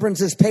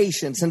temperance is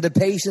patience, and to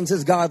patience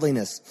is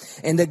godliness,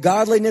 and to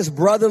godliness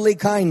brotherly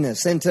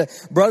kindness, and to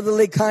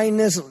brotherly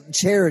kindness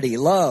charity,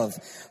 love.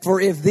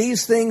 For if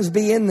these things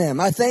be in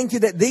them, I thank you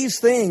that these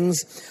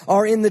things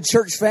are in the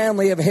church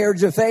family of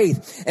Heritage of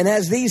Faith. And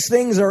as these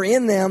things are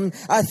in them,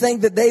 I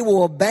think that they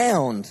will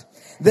abound.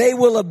 They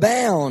will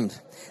abound.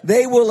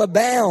 They will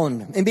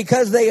abound. And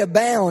because they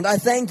abound, I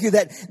thank you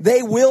that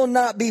they will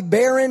not be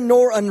barren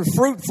nor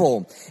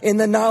unfruitful in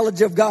the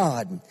knowledge of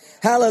God.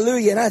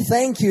 Hallelujah. And I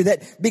thank you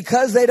that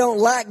because they don't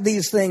lack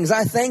these things,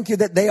 I thank you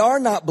that they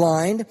are not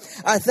blind.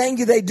 I thank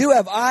you they do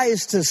have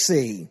eyes to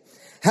see.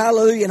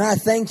 Hallelujah. And I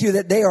thank you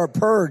that they are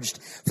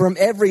purged from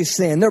every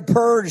sin. They're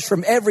purged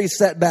from every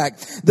setback.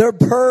 They're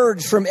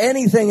purged from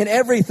anything and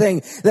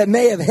everything that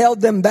may have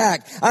held them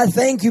back. I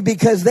thank you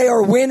because they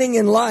are winning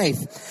in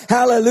life.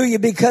 Hallelujah.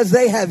 Because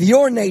they have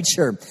your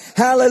nature.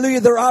 Hallelujah.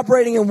 They're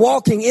operating and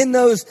walking in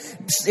those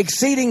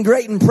exceeding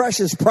great and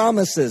precious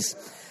promises.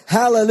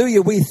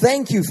 Hallelujah. We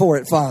thank you for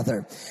it,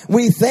 Father.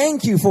 We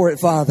thank you for it,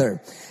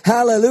 Father.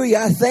 Hallelujah.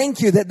 I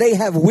thank you that they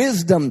have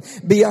wisdom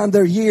beyond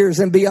their years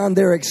and beyond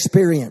their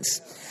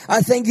experience. I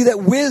thank you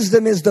that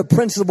wisdom is the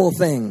principal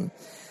thing.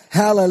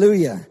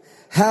 Hallelujah.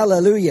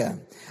 Hallelujah.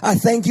 I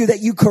thank you that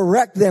you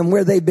correct them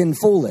where they've been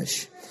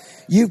foolish.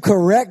 You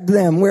correct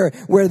them where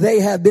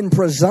they have been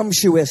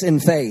presumptuous in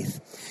faith.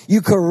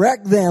 You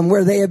correct them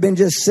where they have been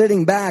just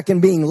sitting back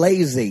and being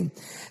lazy.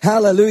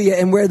 Hallelujah.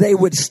 And where they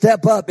would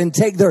step up and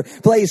take their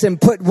place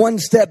and put one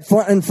step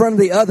in front of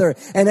the other.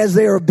 And as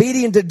they are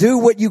obedient to do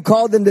what you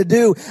called them to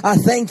do, I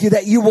thank you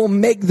that you will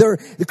make the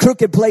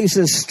crooked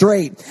places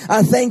straight.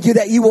 I thank you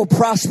that you will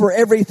prosper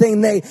everything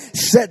they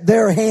set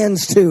their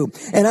hands to.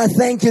 And I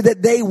thank you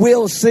that they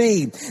will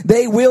see,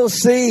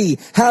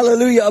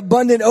 hallelujah,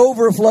 abundant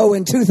overflow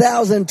in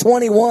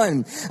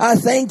 2021. I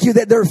thank you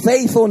that their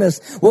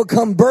faithfulness will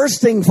come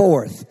bursting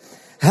forth.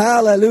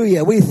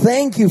 Hallelujah. We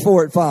thank you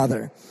for it,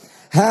 Father.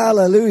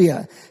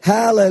 Hallelujah.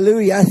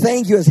 Hallelujah. I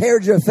thank you as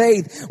Heritage of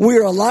Faith. We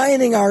are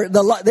aligning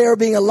they are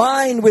being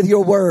aligned with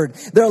your word.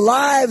 Their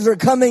lives are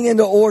coming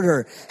into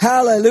order.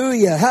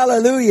 Hallelujah.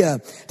 Hallelujah.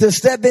 To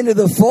step into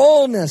the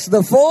fullness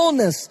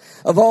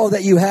of all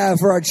that you have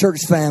for our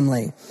church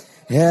family.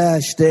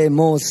 Let's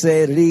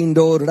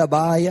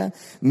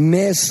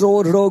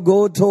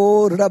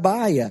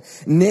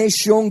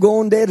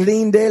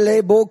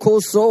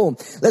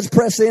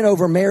press in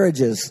over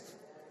marriages.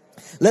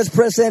 Let's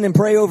press in and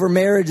pray over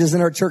marriages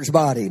in our church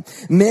body.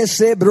 Your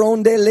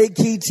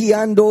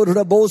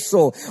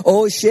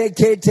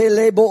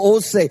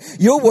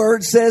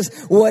word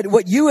says,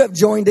 what you have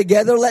joined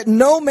together, let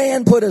no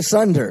man put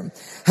asunder.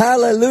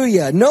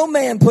 Hallelujah. No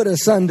man put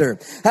asunder.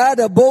 I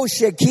thank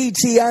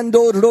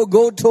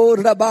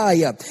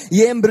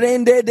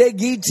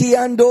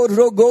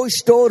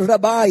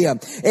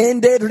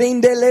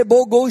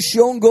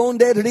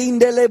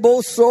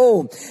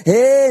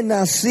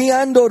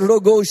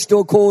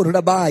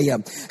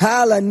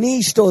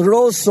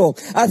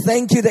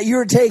you that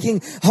you're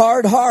taking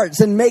hard hearts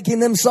and making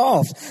them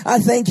soft. I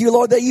thank you,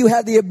 Lord, that you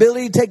have the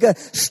ability to take a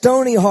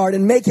stony heart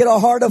and make it a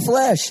heart of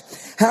flesh.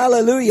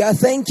 Hallelujah. I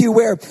thank you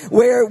where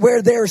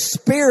their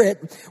spirit,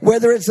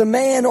 whether it's a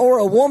man or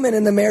a woman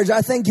in the marriage,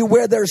 I thank you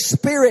where their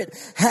spirit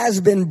has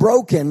been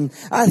broken.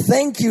 I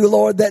thank you,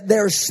 Lord, that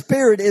their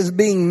spirit is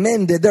being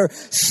mended. Their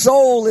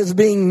soul is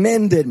being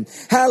mended.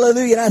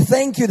 Hallelujah. And I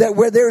thank you that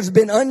where there's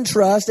been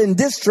untrust and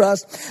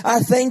distrust,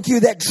 I thank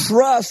you that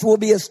trust will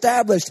be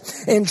established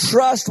and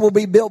trust will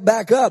be built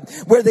back up.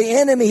 Where the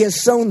enemy has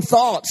sown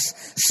thoughts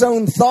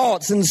and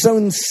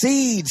sown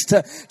seeds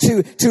to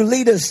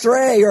lead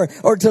astray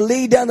or to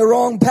lead down the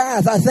wrong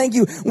path. I thank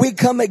you. We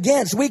come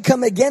against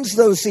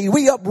those seeds.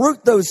 We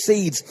uproot those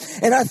seeds.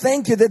 And I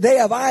thank you that they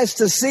have eyes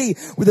to see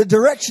with the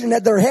direction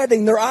that they're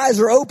heading. Their eyes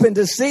are open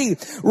to see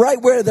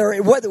right where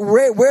they're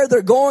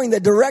going, the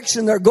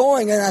direction they're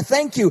going. And I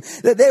thank you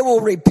that they will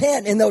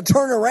repent and they'll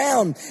turn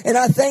around. And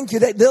I thank you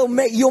that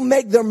you'll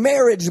make their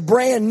marriage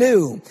brand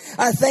new.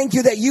 I thank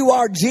you that you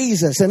are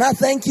Jesus. And I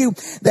thank you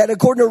that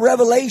according to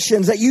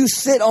Revelations that you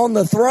sit on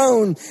the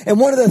throne. And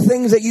one of the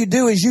things that you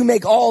do is you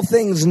make all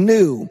things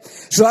new.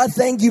 So I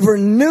thank you for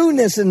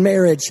newness in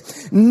marriage,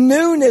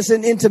 newness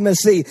in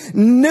intimacy,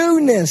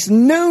 newness.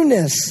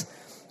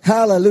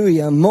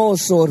 Hallelujah.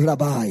 Moso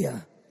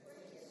rabaya.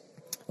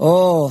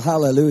 Oh,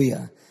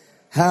 hallelujah.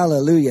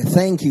 Hallelujah.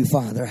 Thank you,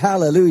 Father.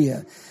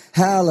 Hallelujah.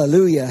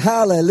 Hallelujah.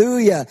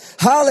 Hallelujah.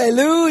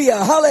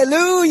 Hallelujah.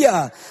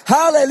 Hallelujah.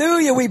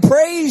 Hallelujah. We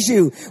praise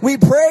you. We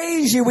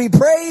praise you. We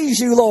praise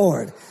you,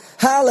 Lord.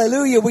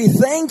 Hallelujah. We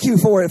thank you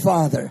for it,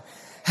 Father.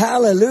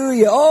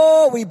 Hallelujah.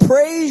 Oh, we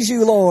praise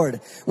you,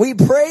 Lord. We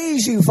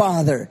praise you,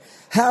 Father.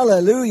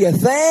 Hallelujah.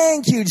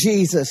 Thank you,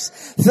 Jesus.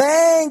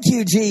 Thank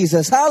you,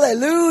 Jesus.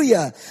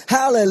 Hallelujah.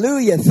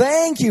 Hallelujah.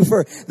 Thank you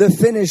for the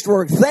finished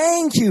work.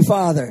 Thank you,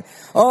 Father.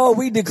 Oh,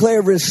 we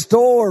declare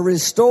restore,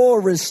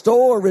 restore,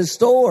 restore,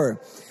 restore,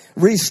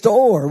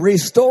 restore,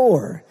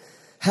 restore.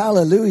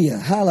 Hallelujah.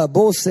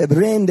 Halabose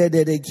brende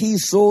de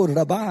kiso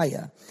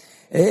rabaya.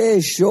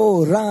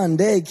 Esho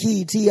rande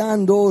ki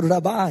tiando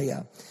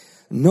rabaya.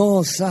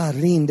 No sa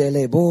rinde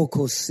le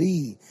boko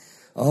si.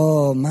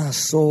 Oh,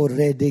 maso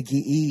rede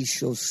ki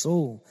isho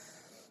so.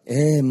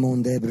 E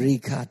monde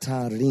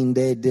bricata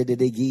rinde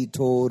de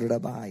gito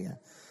rabaya.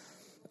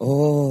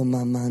 Oh,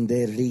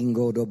 mamande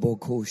ringo do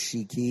boko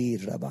shiki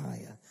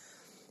rabaya.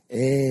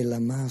 E la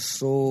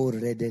maso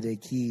rede de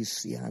ki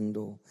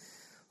siando.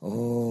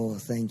 Oh,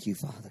 thank you,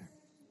 Father.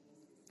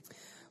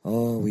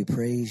 Oh, we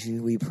praise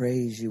you, we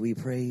praise you, we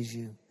praise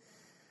you.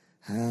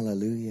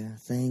 Hallelujah.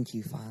 Thank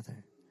you,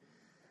 Father.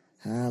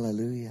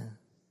 Hallelujah.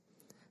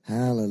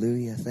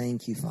 Hallelujah.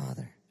 Thank you,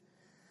 Father.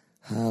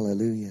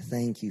 Hallelujah.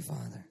 Thank you,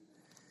 Father.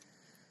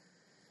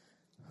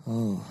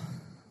 Oh,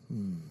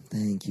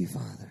 thank you,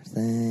 Father.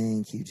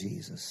 Thank you,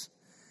 Jesus.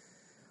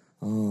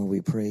 Oh,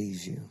 we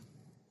praise you.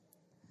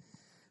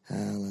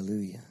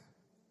 Hallelujah.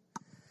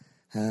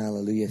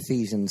 Hallelujah.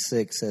 Ephesians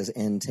 6 says,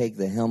 and take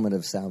the helmet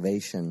of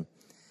salvation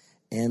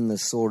and the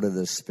sword of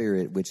the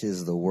Spirit, which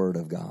is the Word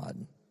of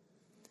God.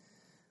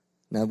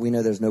 Now, we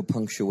know there's no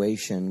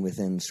punctuation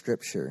within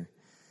Scripture.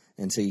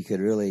 And so you could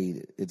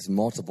really, it's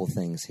multiple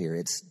things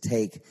here.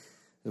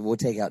 We'll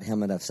take out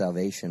helmet of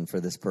salvation for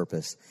this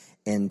purpose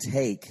and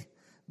take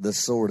the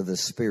sword of the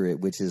Spirit,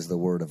 which is the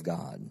Word of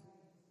God.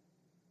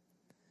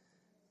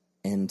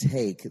 And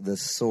take the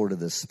sword of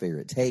the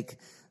Spirit. Take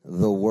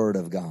the Word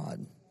of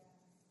God.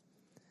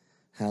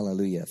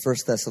 Hallelujah. 1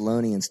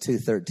 Thessalonians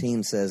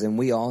 2:13 says, and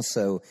we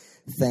also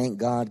thank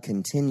God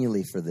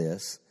continually for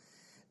this,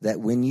 that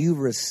when you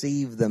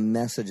received the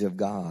message of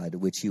God,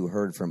 which you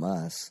heard from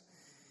us,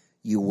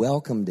 you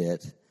welcomed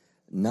it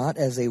not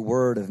as a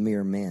word of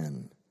mere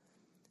men,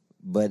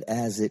 but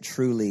as it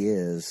truly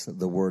is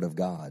the Word of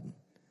God,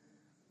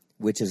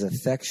 which is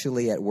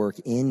effectually at work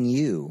in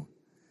you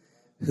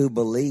who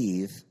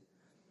believe.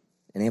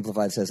 And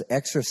Amplified says,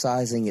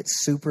 exercising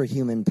its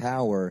superhuman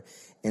power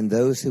in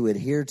those who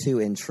adhere to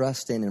and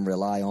trust in and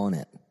rely on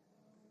it.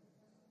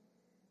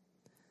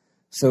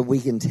 So we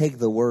can take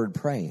the word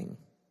praying.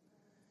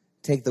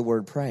 Take the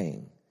word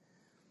praying.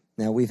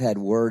 Now, we've had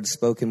words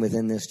spoken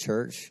within this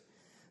church,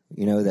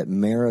 you know, that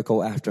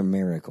miracle after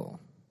miracle.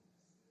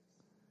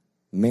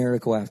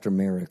 Miracle after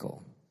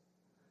miracle.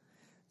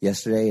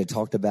 Yesterday, we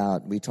talked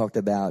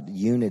about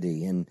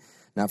unity, and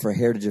not for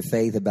Heritage of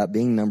Faith about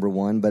being number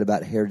one, but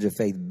about Heritage of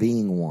Faith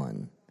being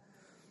one.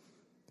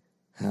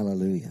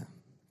 Hallelujah.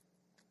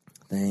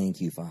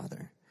 Thank you,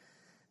 Father.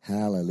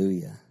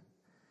 Hallelujah.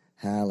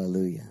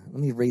 Hallelujah. Let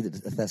me read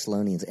the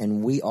Thessalonians.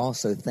 And we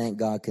also thank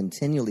God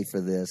continually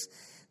for this,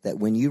 that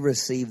when you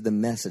received the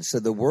message, so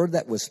the word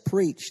that was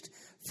preached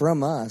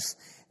from us,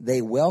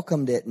 they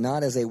welcomed it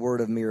not as a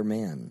word of mere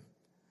men,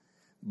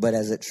 but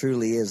as it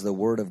truly is the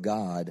Word of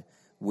God,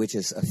 which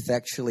is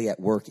effectually at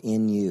work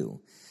in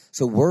you.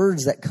 So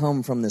words that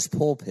come from this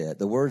pulpit,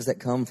 the words that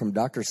come from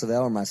Dr.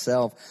 Savelle or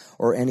myself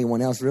or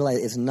anyone else, realize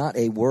it's not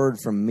a word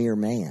from mere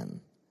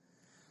man.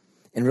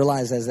 And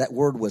realize as that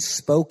word was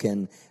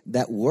spoken,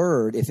 that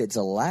word, if it's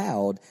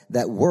allowed,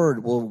 that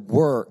word will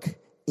work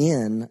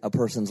in a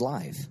person's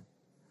life.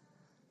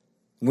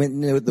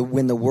 When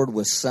the word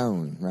was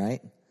sown,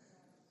 right?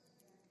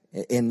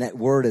 And that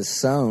word is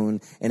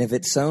sown, and if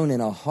it's sown in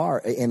a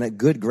heart, in a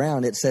good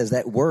ground, it says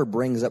that word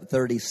brings up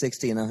 30,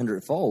 60, and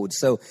 100-fold.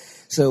 So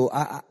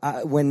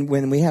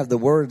when we have the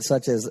word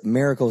such as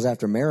miracles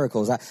after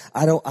miracles,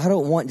 I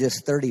don't want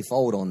just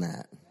 30-fold on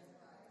that.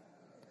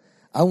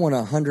 I want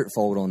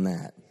 100-fold on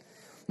that.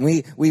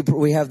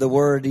 We have the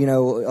word, you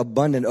know,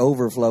 abundant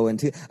overflow, and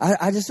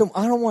I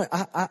don't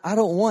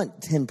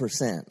want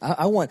 10%.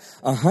 I want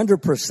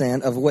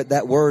 100% of what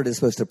that word is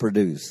supposed to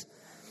produce.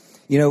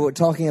 You know, we're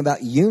talking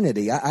about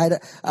unity.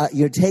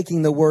 You're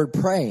taking the word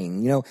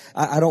praying. You know,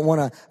 I don't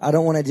want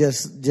to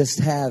just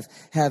have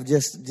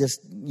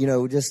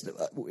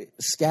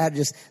scatter.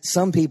 Just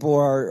some people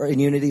are in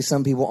unity,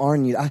 some people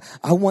aren't in unity.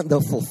 I want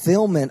the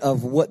fulfillment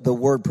of what the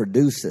word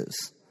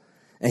produces.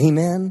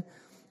 Amen.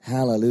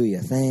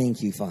 Hallelujah.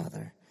 Thank you,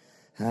 Father.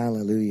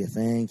 Hallelujah.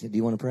 Thank you. Do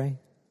you want to pray?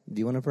 Do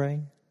you want to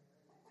pray?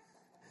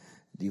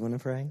 Do you want to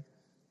pray?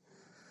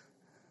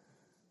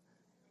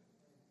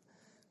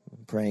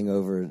 Praying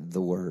over the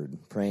word,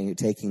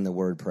 taking the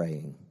word,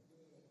 praying.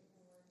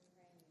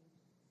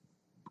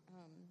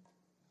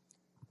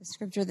 The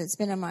scripture that's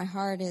been on my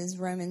heart is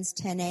Romans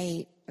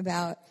 10:8,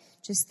 about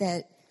just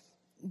that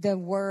the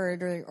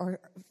word or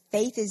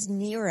faith is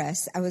near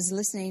us. I was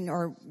listening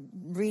or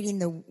reading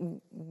the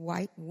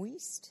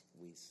Wuest,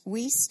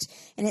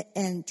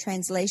 and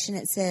translation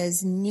it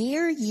says,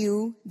 near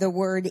you the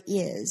word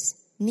is.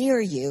 Near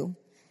you,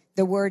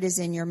 the word is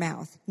in your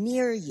mouth.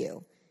 Near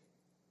you.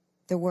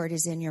 the word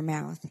is in your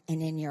mouth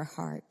and in your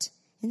heart.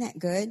 Isn't that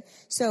good?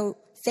 So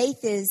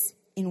faith is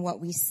in what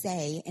we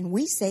say, and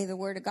we say the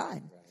word of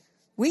God.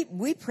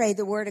 We pray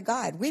the word of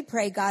God. We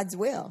pray God's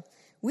will.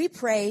 We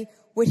pray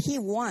what he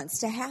wants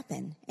to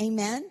happen.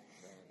 Amen?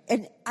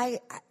 And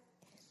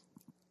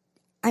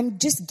I'm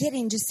just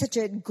getting just such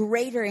a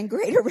greater and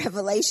greater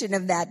revelation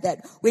of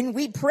that when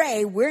we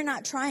pray, we're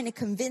not trying to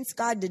convince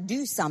God to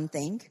do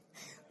something.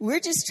 We're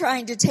just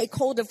trying to take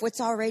hold of what's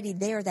already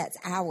there that's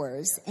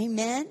ours.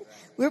 Amen?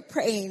 We're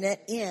praying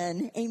it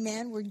in.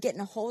 Amen? We're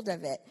getting a hold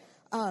of it.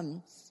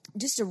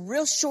 Just a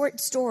real short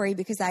story,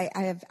 because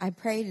I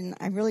prayed and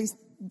I really,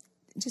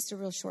 just a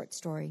real short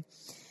story.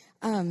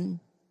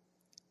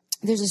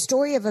 There's a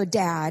story of a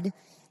dad,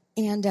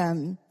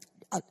 and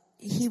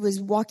he was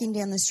walking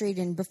down the street,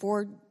 and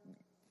before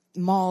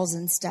malls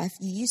and stuff,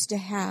 you used to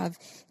have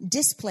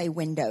display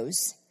windows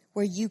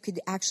where you could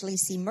actually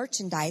see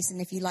merchandise, and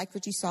if you liked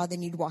what you saw,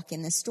 then you'd walk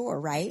in the store,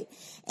 right?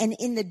 And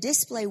in the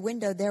display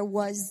window, there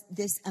was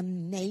this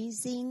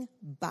amazing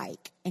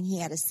bike, and he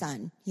had a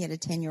son. He had a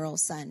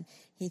 10-year-old son.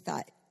 He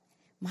thought,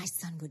 my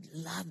son would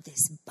love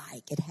this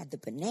bike. It had the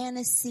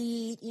banana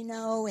seat,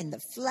 and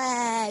the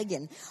flag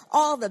and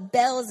all the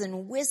bells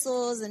and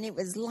whistles, and it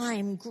was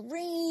lime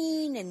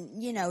green, and,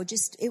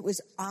 it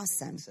was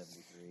awesome.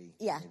 73.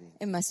 Yeah, Maybe.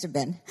 it must have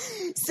been.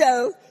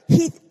 So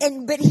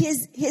but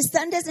his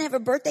son doesn't have a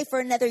birthday for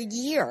another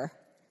year,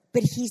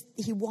 but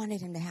he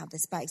wanted him to have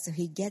this bike. So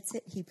he gets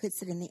it, he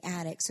puts it in the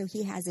attic. So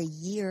he has a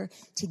year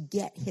to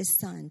get his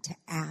son to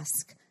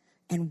ask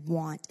and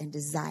want and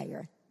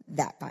desire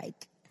that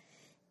bike.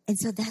 And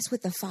so that's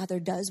what the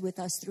Father does with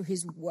us through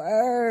his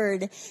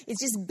word.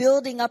 It's just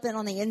building up and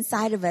on the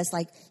inside of us,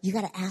 like, you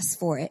got to ask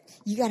for it.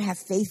 You got to have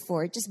faith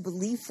for it. Just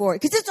believe for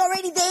it, because it's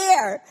already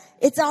there.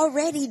 It's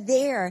already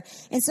there.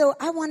 And so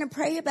I want to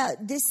pray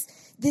about this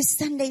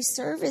Sunday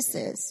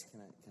services.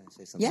 Can I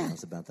say something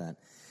else about that?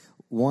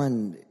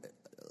 One,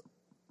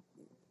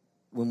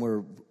 when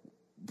we're,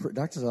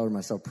 Dr. Zeller and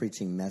myself,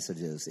 preaching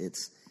messages,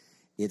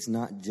 it's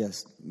not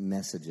just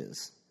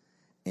messages.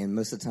 And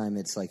most of the time,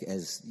 it's like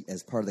as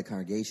part of the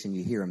congregation,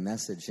 you hear a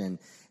message and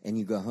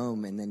you go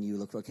home and then you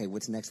look, okay,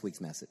 what's next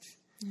week's message?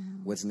 No.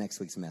 What's next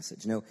week's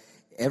message? No,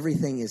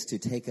 everything is to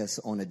take us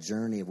on a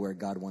journey of where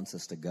God wants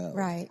us to go.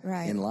 Right.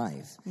 In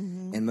life.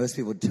 Mm-hmm. And most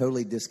people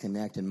totally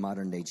disconnect in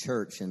modern day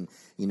church, and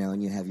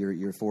and you have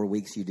your 4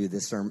 weeks, you do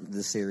this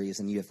series,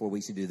 and you have 4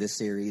 weeks, you do this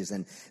series,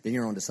 and then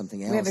you're on to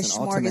something else. We have a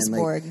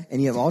smorgasbord. And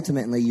you have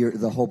ultimately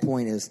the whole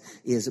point is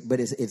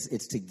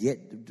it's to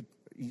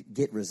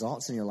get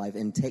results in your life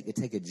and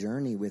take a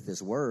journey with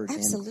this word.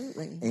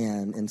 Absolutely.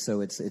 And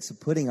so it's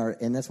putting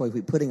that's why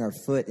we're putting our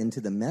foot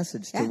into the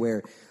message to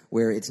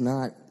where it's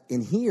not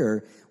in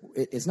here.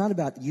 It's not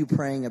about you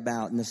praying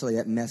about necessarily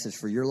that message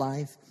for your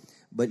life,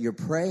 but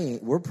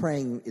we're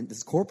praying in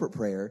this corporate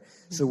prayer.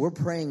 So we're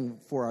praying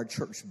for our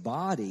church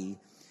body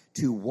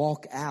to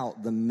walk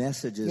out the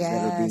messages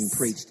that are being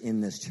preached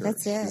in this church.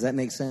 That's it. Does that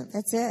make sense?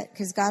 That's it,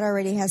 because God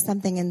already has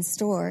something in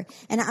store.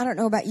 And I don't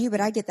know about you, but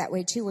I get that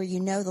way too, where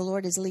the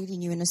Lord is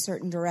leading you in a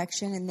certain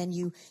direction, and then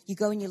you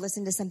go and you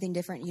listen to something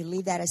different, you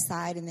leave that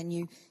aside, and then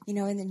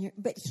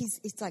but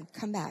it's like,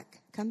 come back.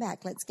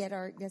 Let's get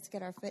our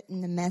foot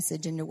in the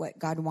message into what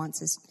God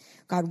wants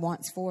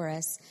for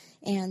us.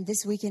 And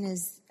this weekend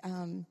is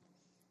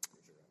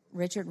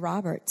Richard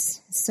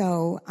Roberts.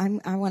 So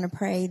I want to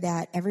pray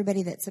that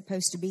everybody that's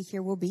supposed to be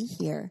here will be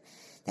here,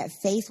 that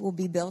faith will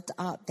be built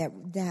up,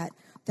 that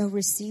they'll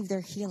receive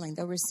their healing.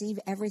 They'll receive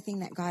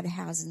everything that God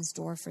has in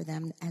store for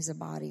them as a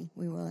body.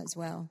 We will as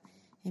well.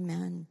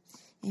 Amen.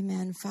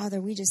 Amen. Father,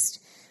 we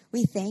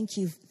thank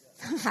you.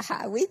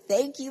 We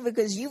thank you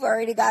because you've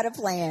already got a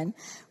plan.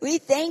 We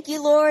thank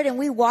you, Lord, and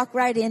we walk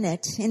right in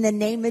it in the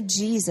name of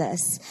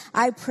Jesus.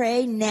 I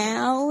pray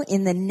now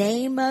in the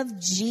name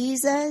of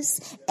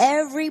Jesus,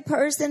 every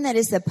person that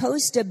is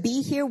supposed to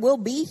be here will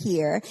be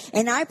here.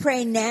 And I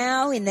pray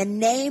now in the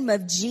name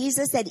of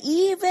Jesus that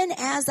even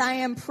as I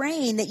am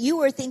praying, that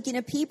you are thinking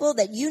of people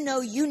that you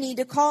need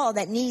to call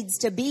that needs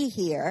to be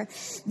here,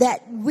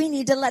 that we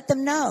need to let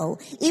them know.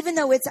 Even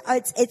though it's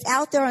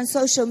out there on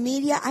social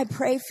media, I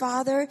pray,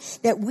 Father,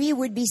 that we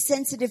would be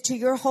sensitive to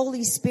your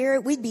Holy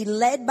Spirit. We'd be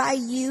led by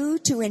you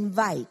to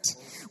invite.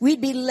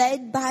 We'd be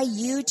led by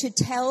you to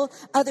tell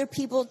other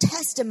people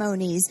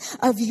testimonies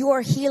of your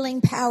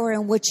healing power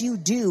and what you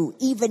do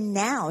even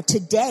now,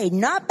 today.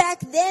 Not back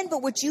then,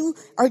 but what you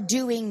are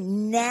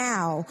doing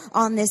now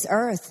on this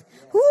earth.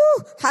 Woo,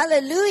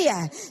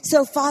 hallelujah.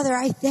 So, Father,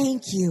 I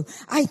thank you.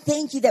 I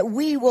thank you that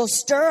we will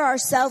stir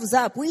ourselves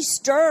up. We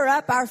stir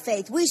up our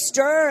faith. We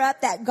stir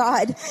up that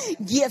God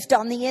gift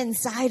on the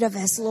inside of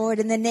us, Lord,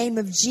 in the name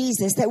of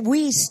Jesus, that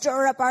we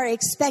stir up our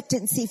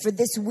expectancy for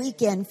this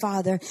weekend,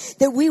 Father,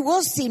 that we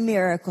will see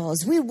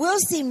miracles. We will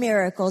see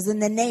miracles in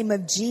the name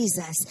of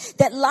Jesus,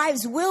 that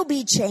lives will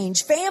be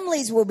changed.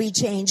 Families will be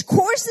changed.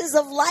 Courses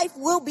of life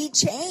will be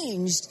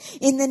changed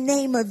in the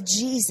name of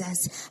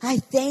Jesus. I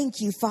thank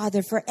you,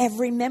 Father, for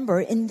every member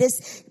in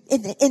this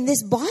in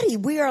this body.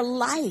 We are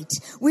light.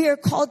 We are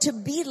called to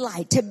be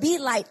light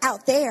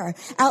out there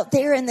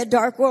in the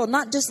dark world.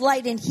 Not just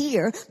light in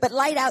here, but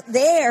light out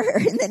there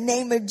in the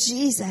name of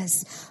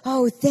Jesus.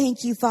 Oh,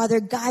 thank you, Father.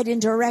 Guide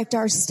and direct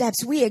our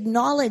steps. We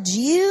acknowledge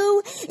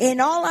you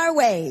in all our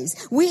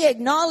ways. We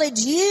acknowledge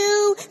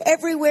you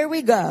everywhere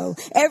we go.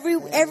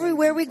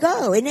 Everywhere we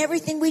go, in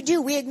everything we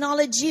do, we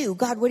acknowledge you.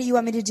 God, what do you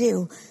want me to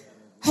do?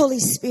 Holy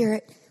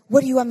Spirit,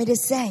 what do you want me to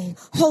say?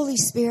 Holy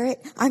Spirit,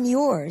 I'm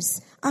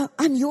yours.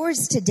 I'm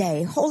yours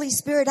today. Holy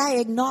Spirit, I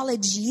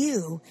acknowledge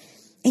you,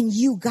 and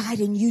you guide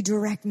and you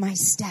direct my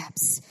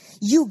steps.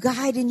 You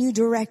guide and you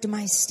direct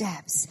my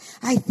steps.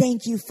 I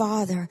thank you,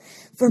 Father,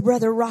 for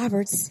Brother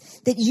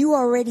Roberts, that you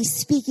are already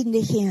speaking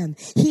to him.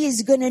 He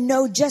is going to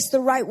know just the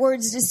right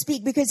words to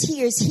speak because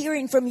he is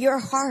hearing from your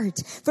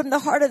heart, from the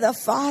heart of the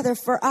Father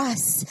for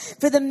us,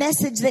 for the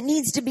message that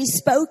needs to be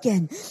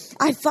spoken.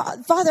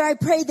 Father, I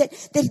pray that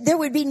there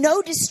would be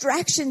no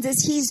distractions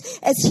as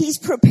he's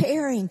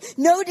preparing.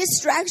 No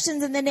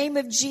distractions in the name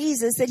of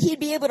Jesus, that he'd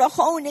be able to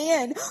hone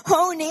in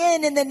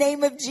the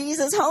name of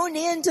Jesus, hone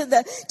in to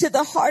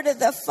the heart of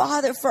the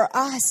Father for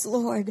us,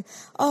 Lord.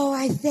 Oh,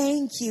 I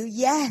thank you.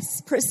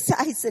 Yes,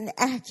 precise and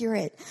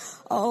accurate.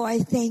 Oh, I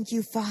thank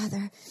you,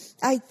 Father.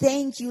 I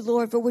thank you,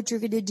 Lord, for what you're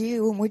going to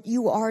do and what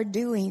you are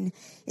doing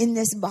in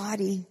this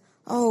body.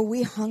 Oh,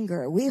 we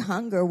hunger.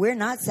 We're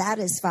not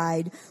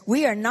satisfied.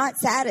 We are not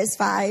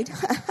satisfied.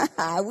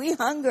 We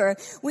hunger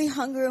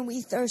and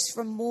we thirst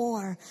for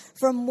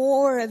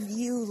more of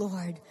you,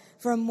 Lord,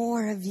 for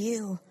more of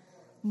you,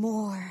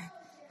 more.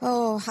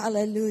 Oh,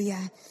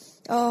 hallelujah.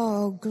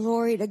 Oh,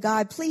 glory to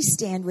God. Please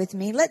stand with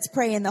me. Let's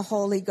pray in the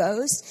Holy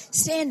Ghost.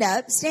 Stand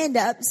up, stand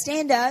up,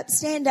 stand up,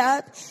 stand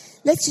up.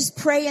 Let's just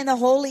pray in the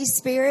Holy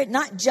Spirit.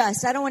 Not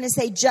just. I don't want to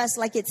say just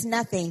like it's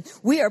nothing.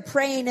 We are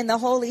praying in the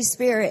Holy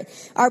Spirit.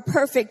 Our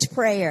perfect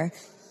prayer.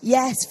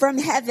 Yes, from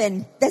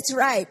heaven. That's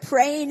right.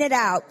 Praying it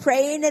out.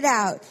 Praying it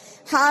out.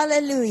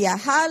 Hallelujah.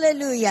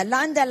 Hallelujah.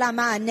 Landa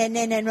lama ne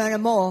ne ne no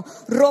mo.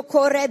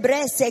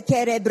 Rokorebre se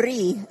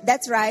kerebri.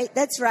 That's right.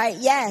 That's right.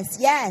 Yes.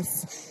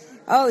 Yes.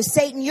 Oh,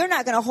 Satan, you're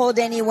not going to hold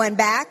anyone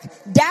back.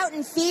 Doubt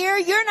and fear,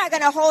 you're not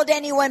going to hold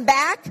anyone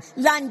back.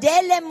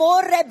 Landele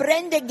more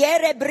brende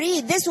gere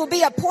bri. This will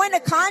be a point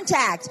of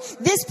contact.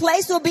 This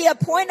place will be a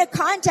point of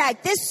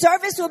contact. This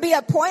service will be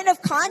a point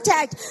of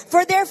contact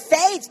for their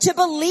faith to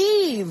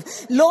believe.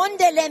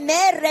 Londele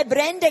mere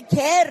brende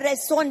kere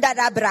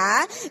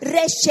sondarabra.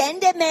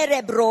 Reshende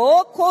mere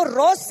bro.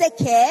 Korose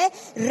ke.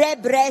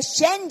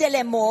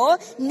 Rebreshendele mo.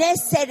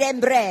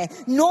 Neserembre.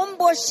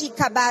 Nombo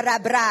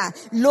shikabarabra.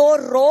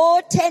 Loro.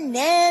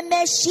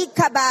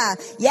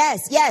 Yes,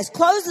 yes.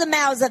 Close the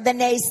mouths of the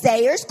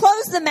naysayers.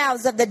 Close the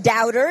mouths of the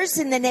doubters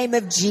in the name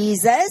of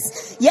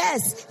Jesus.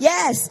 Yes,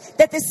 yes.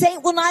 That the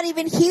saint will not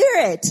even hear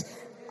it.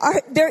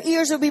 Their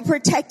ears will be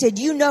protected.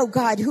 You know,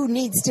 God, who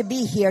needs to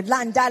be here.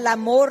 Landala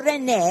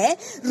morene,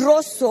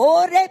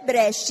 rosore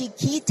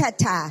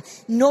breshikitata,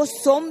 no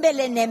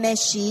sombele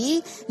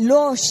nemeshi,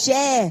 lo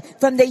she,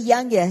 from the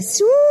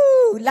youngest.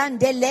 Woo,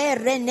 landele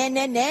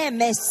renene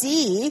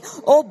mesi,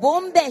 o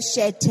bombe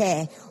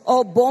shete.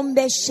 O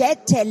bombe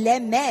shete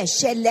leme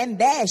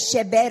shelembe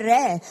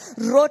shebere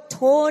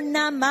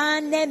rotona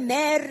mane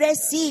mere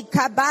si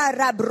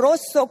kabara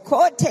broso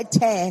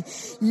kotete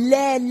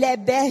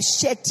lelebe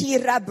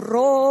shetira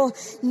bro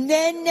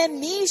nene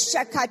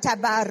misha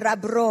katabara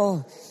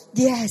bro.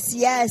 Yes,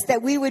 yes,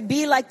 that we would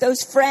be like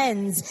those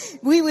friends.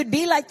 We would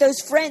be like those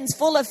friends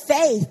full of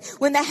faith.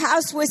 When the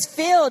house was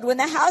filled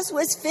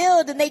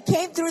and they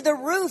came through the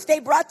roof, they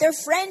brought their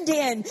friend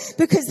in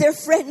because their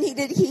friend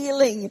needed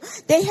healing.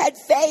 They had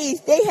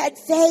faith.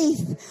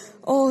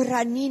 Oh,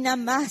 ranina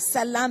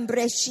masa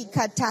lambre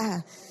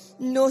shikata.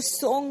 No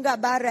songa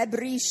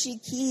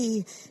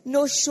barabrishiki.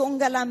 No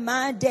shonga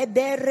lama de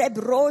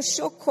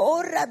berebrosho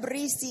kora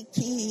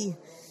brisiki.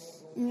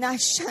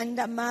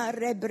 Nashanda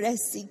mare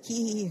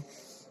bresiki.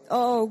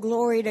 Oh,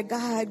 glory to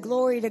God,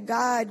 glory to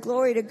God,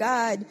 glory to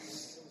God.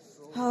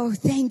 Oh,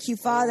 thank you,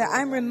 Father.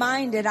 I'm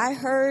reminded, I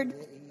heard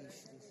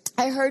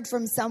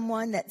from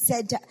someone that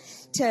said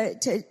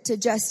to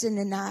Justin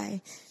and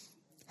I,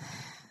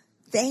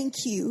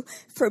 thank you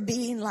for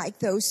being like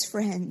those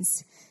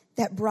friends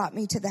that brought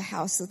me to the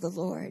house of the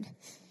Lord.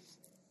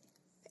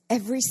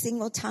 Every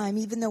single time,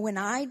 even though when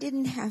I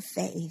didn't have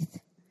faith,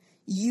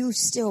 you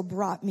still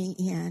brought me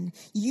in.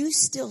 You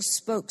still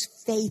spoke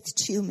faith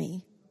to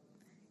me.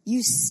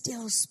 You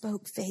still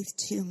spoke faith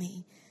to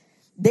me.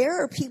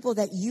 There are people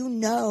that you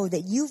know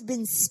that you've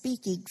been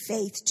speaking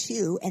faith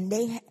to, and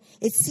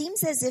it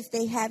seems as if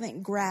they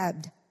haven't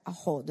grabbed a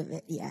hold of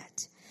it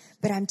yet.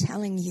 But I'm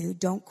telling you,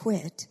 don't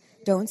quit.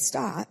 Don't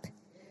stop.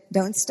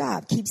 Don't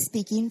stop. Keep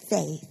speaking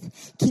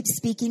faith. Keep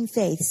speaking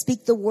faith.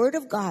 Speak the word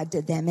of God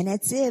to them. And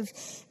it's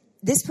if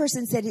this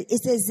person said,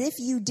 it's as if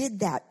you did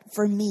that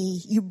for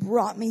me. You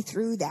brought me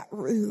through that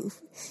roof.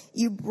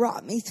 You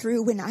brought me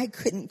through when I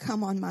couldn't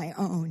come on my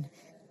own.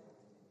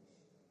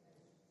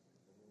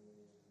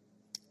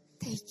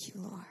 Thank you,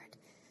 Lord.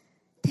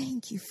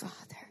 Thank you,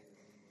 Father.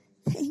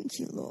 Thank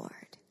you, Lord.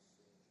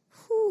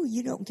 Whew. Woo,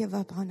 you don't give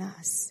up on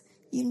us.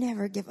 You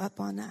never give up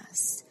on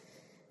us.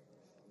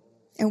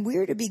 And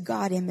we're to be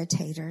God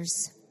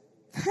imitators.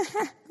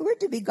 We're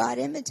to be God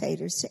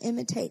imitators, to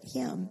imitate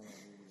him.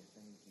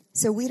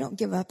 So we don't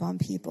give up on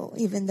people,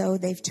 even though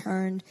they've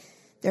turned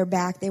their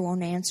back. They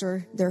won't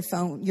answer your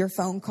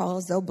phone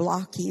calls. They'll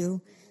block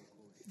you.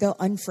 They'll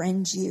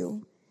unfriend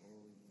you.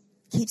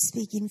 Keep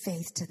speaking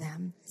faith to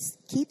them.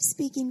 Keep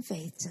speaking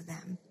faith to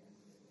them.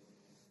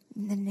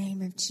 In the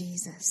name of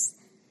Jesus.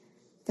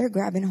 They're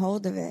grabbing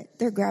hold of it.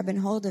 They're grabbing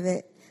hold of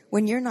it.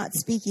 When you're not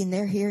speaking,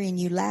 they're hearing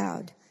you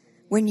loud.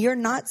 When you're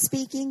not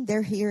speaking,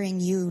 they're hearing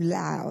you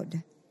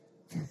loud.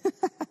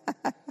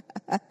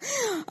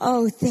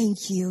 Oh, thank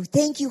you.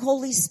 Thank you,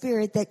 Holy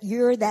Spirit, that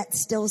you're that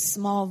still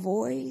small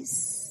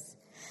voice.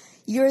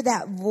 You're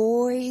that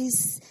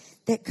voice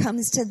that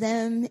comes to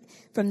them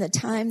from the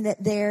time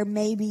that they're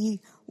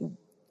maybe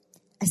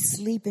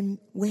asleep and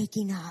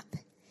waking up.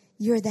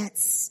 You're that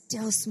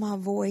still small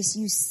voice.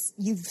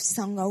 You've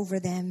sung over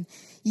them.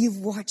 You've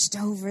watched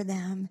over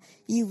them.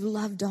 You've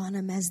loved on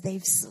them as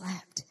they've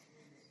slept.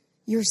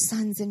 Your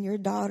sons and your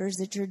daughters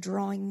that you're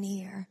drawing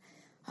near.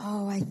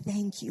 Oh, I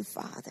thank you,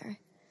 Father.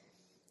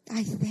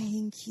 I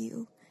thank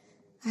you.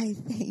 I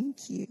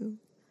thank you.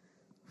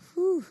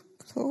 Whew,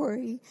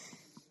 glory.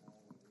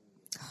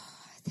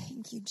 Oh,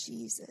 thank you,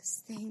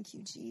 Jesus. Thank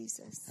you,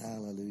 Jesus.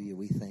 Hallelujah.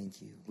 We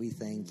thank you. We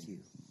thank you.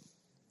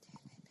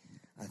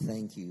 I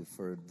thank you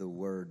for the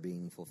word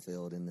being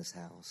fulfilled in this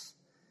house.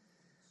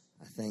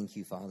 I thank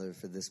you, Father,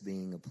 for this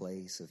being a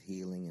place of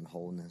healing and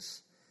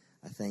wholeness.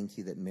 I thank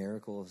you that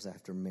miracles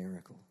after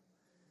miracle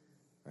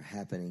are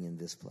happening in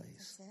this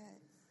place. That's it.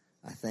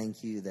 I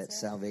thank you that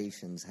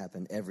salvations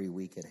happen every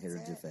week at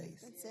Heritage of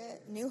Faith. That's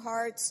it. New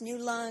hearts, new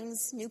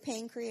lungs, new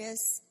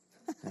pancreas.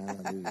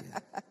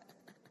 Hallelujah.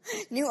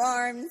 New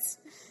arms.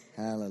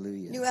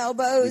 Hallelujah. New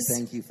elbows. We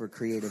thank you for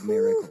creative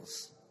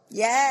miracles.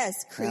 Yes,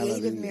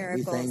 creative Hallelujah.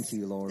 miracles. We thank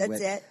you, Lord. That's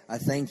it. I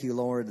thank you,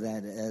 Lord,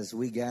 that as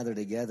we gather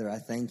together, I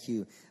thank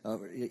you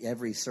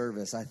every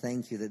service. I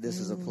thank you that this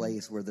is a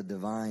place where the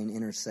divine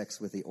intersects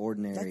with the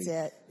ordinary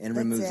and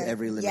removes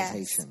every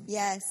limitation.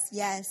 Yes,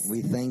 yes.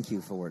 We thank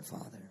you for it,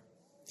 Father.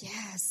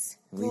 Yes.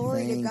 We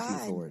Glory thank to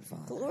God. you for it,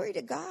 Father. Glory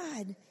to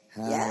God.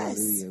 Hallelujah.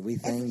 Yes. We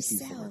thank you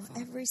for it, Father.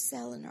 Every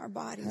cell in our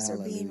bodies are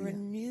being Hallelujah.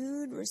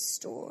 renewed,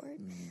 restored.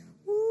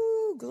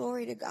 Woo,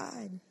 glory to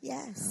God.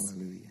 Yes.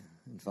 Hallelujah.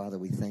 And Father,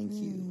 we thank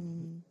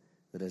you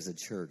that as a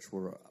church,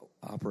 we're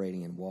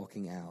operating and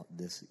walking out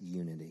this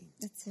unity.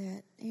 That's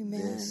it. Amen.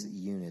 This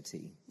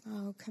unity.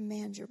 Oh,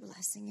 command your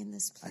blessing in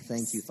this place. I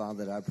thank you,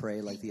 Father, that I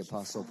pray like the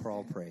Apostle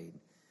Paul prayed.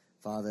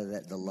 Father,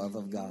 that the love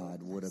of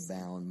God would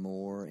abound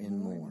more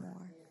and more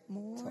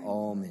to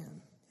all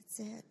men That's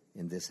it.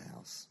 in this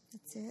house.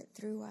 That's it.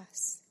 Through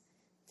us.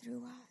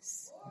 Through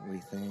us. We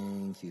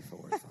thank you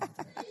for it,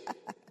 Father.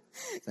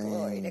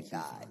 Glory to Thank you,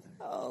 God. Father.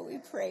 Oh, we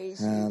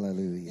praise you.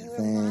 Hallelujah. You are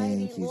Thank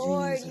mighty, you,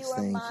 Lord. Jesus. You are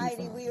Thank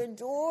mighty. you, We Father.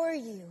 adore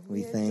you.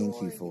 We thank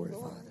adore you for it,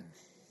 Lord. Father.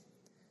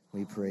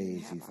 We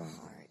praise you, Have Father.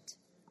 our heart.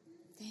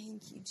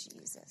 Thank you,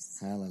 Jesus.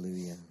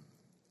 Hallelujah.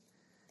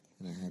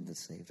 And I had this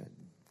saved. I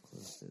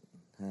closed it.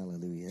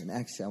 Hallelujah. And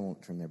Acts, I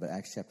won't turn there, but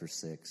Acts chapter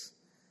 6.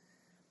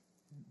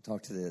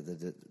 Talked to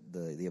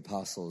the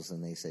apostles,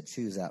 and they said,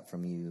 choose out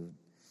from you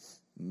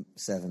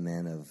 7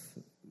 men of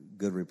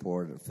good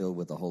report, filled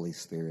with the Holy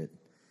Spirit.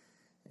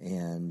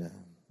 And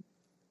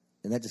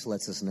that just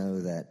lets us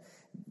know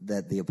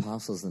that the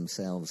apostles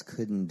themselves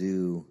couldn't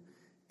do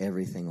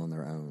everything on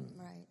their own.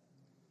 Right.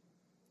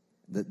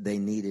 That they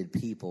needed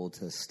people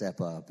to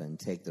step up and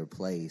take their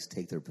place,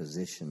 take their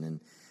position. And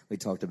we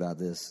talked about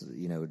this,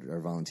 our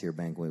volunteer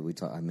banquet.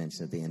 I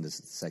mentioned at the end of the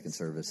second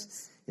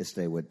service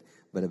yesterday,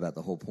 but about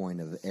the whole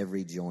point of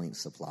every joint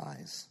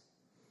supplies.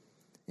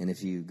 And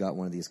if you got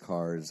one of these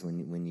cards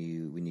when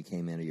you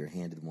came in, or you're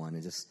handed one,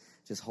 and just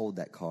hold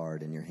that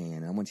card in your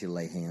hand. I want you to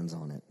lay hands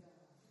on it.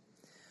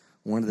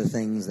 One of the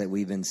things that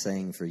we've been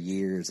saying for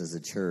years as a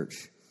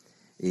church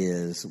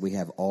is we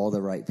have all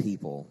the right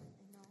people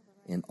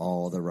in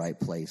all the right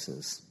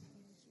places.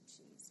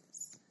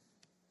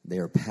 They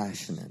are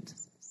passionate,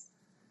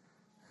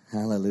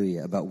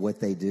 hallelujah, about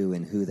what they do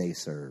and who they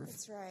serve.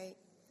 That's right.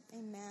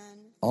 Amen.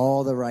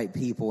 All the right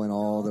people in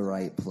all the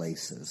right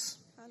places.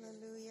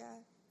 Hallelujah.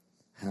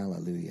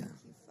 Hallelujah.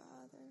 Thank you,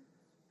 Father.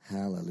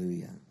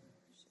 Hallelujah.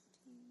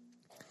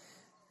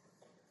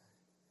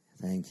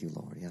 Thank you,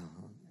 Lord. Yeah.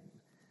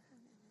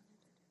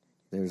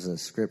 There's a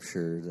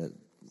scripture that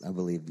I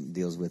believe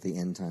deals with the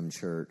end time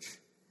church.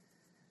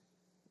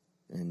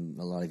 And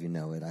a lot of you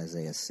know it,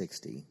 Isaiah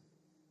 60.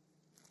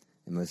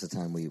 And most of the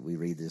time we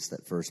read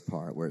that first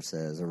part where it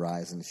says,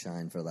 arise and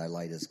shine, for thy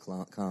light is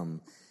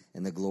come,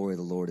 and the glory of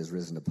the Lord is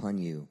risen upon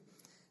you.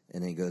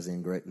 And then it goes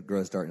in,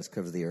 gross darkness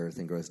covers the earth,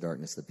 and gross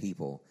darkness the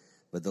people.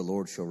 But the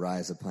Lord shall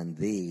rise upon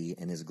thee,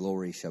 and his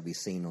glory shall be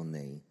seen on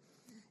thee.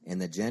 And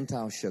the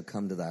Gentiles shall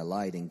come to thy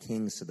light, and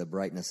kings to the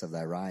brightness of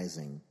thy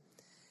rising.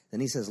 Then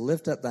he says,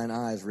 lift up thine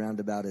eyes round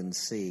about and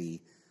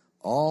see,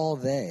 all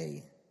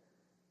they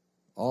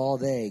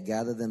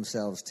gather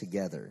themselves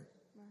together.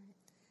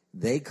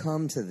 They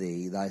come to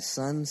thee, thy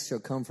sons shall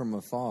come from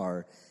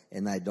afar,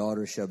 and thy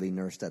daughter shall be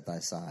nursed at thy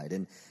side.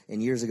 And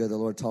years ago, the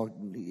Lord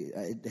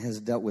has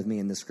dealt with me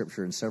in this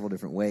scripture in several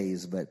different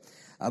ways, but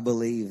I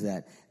believe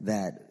that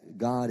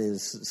God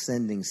is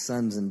sending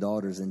sons and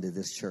daughters into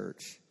this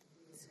church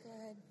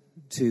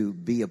to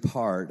be a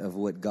part of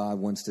what God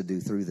wants to do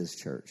through this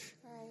church.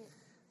 Right.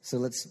 So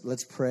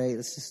let's pray.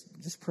 Let's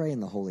just pray in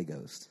the Holy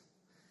Ghost.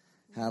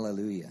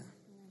 Hallelujah.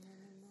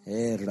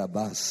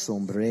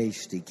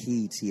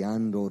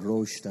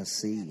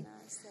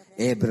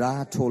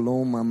 Ebrato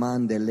loma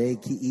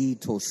mandele ki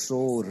ito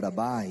so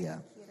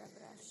rabaya.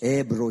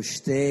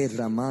 Ebroshte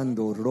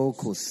ramando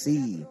roko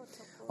si.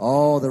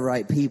 All the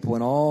right people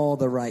in all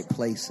the right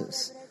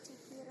places.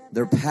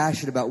 They're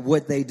passionate about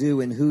what they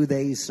do and who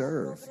they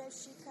serve.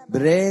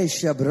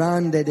 Brescia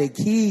brande de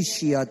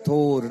kishia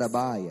to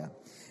rabaya.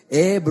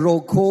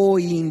 Ebroko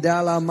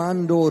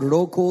indalamando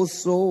roko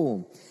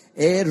so.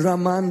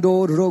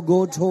 Ramando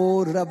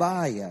rogoto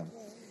rabaya.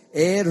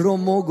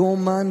 Romogo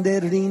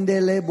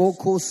manderinde le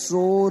boko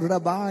so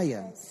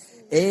rabaya.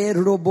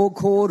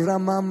 Roboko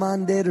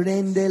ramamande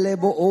rende le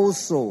bo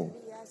oso.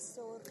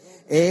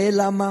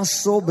 La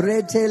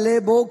masobrete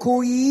le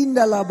boko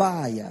inda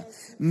labaya.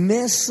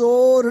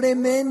 Meso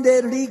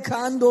remende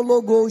ricando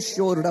logo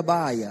sho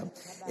rabaya.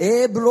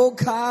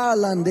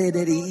 Brocalande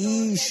de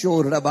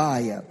isho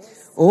rabaya.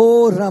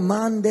 O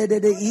ramande de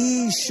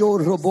isho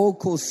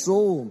roboko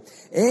so.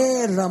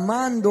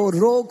 Ramando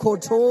roko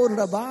to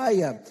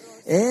rabaya.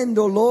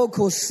 Endo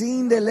loco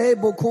sinde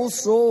lebo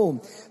coso.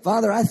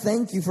 Father, I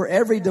thank you for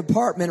every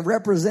department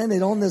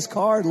represented on this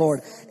card,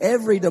 Lord.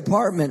 Every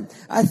department.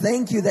 I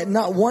thank you that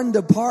not one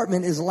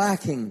department is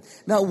lacking.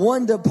 Not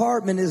one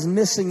department is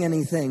missing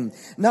anything.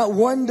 Not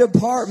one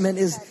department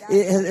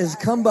has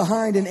come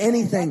behind in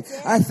anything.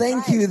 I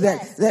thank you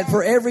that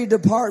for every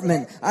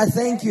department, I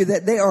thank you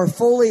that they are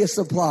fully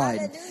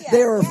supplied.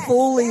 They are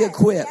fully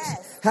equipped.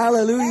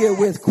 Hallelujah,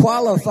 with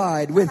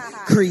qualified, with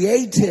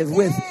creative,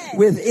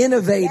 with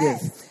innovative.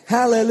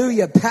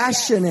 Hallelujah,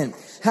 passionate.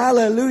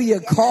 Hallelujah,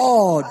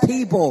 called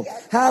people.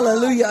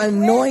 Hallelujah,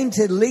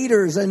 anointed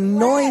leaders,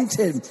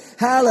 anointed.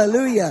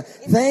 Hallelujah.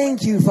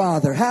 Thank you,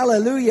 Father.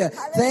 Hallelujah.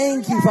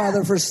 Thank you,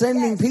 Father, for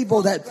sending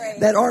people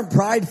that aren't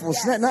prideful.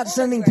 Not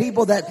sending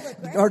people that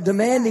are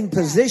demanding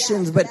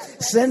positions, but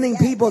sending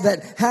people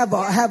that have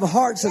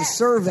hearts of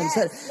servants,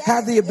 that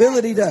have the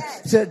ability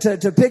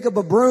to pick up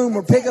a broom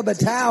or pick up a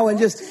towel and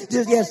just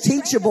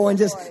teachable, and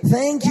just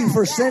thank you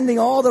for sending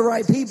all the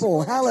right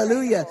people.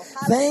 Hallelujah.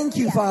 Thank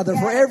you, Father,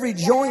 for every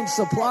joint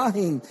supplying.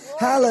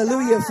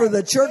 Hallelujah. For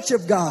the church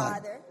of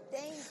God.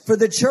 For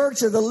the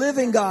church of the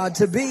living God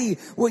to be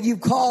what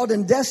you've called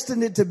and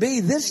destined it to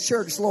be. This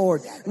church,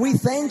 Lord. We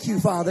thank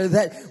you, Father,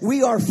 that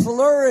we are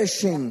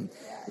flourishing.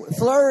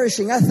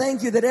 I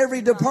thank you that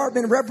every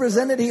department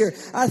represented here,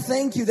 I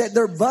thank you that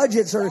their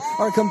budgets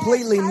are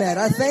completely met.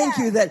 I thank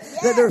you that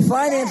their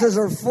finances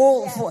are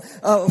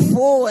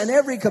full in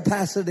every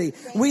capacity.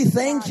 We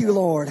thank you,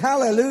 Lord.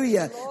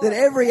 Hallelujah. That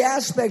every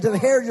aspect of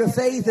Heritage of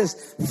Faith is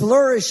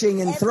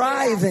flourishing and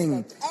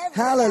thriving.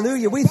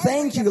 Hallelujah. We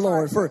thank you,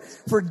 Lord,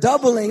 for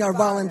doubling our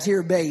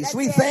volunteer base.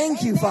 We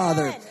thank you,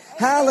 Father.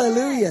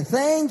 Hallelujah.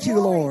 Thank you,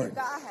 Lord.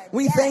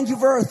 We thank you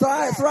for our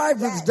Thrive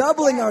groups,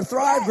 doubling our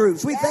Thrive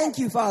groups. We thank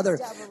you, Father,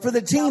 for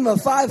the team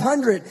of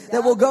 500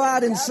 that will go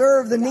out and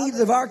serve the needs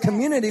of our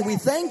community. We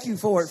thank you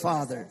for it,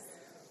 Father.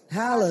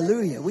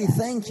 Hallelujah. We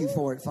thank you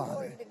for it,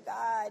 Father.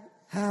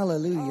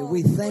 Hallelujah.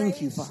 We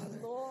thank you, Father.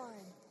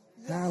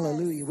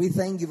 Hallelujah. We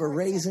thank you for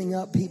raising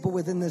up people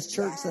within this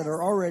church that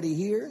are already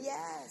here.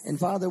 And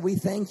Father, we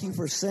thank you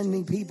for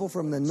sending people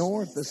from the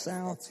north, the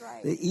south,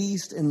 the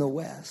east, and the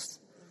west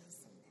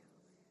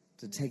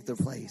to take their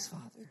place,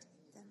 Father.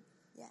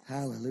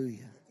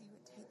 Hallelujah.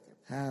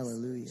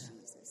 Hallelujah.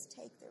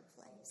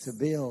 To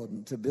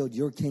build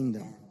your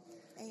kingdom.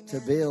 To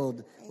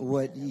build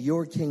what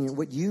your kingdom,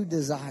 what you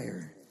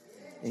desire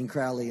in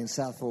Crowley and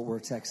South Fort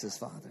Worth, Texas,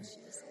 Father.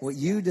 What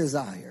you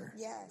desire.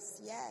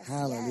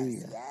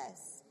 Hallelujah.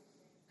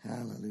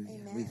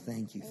 Hallelujah. We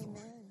thank you for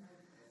it.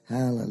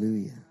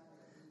 Hallelujah.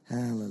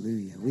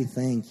 Hallelujah. We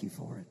thank you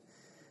for it.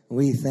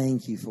 We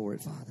thank you for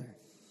it, Father.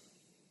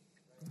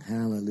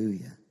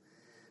 Hallelujah.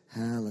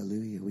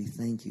 Hallelujah. We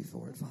thank you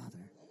for it,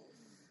 Father.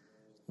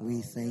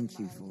 We thank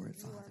you for it,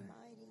 Father.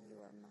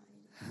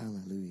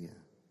 Hallelujah.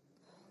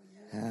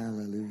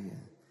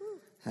 Hallelujah.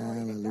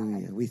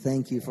 Hallelujah. We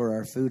thank you for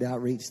our food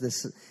outreach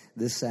this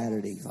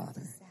Saturday,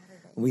 Father.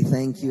 We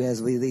thank you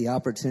as the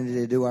opportunity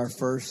to do our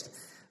first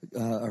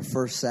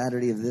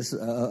Saturday of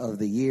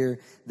the year,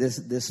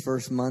 this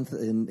first month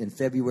in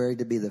February,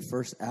 to be the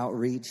first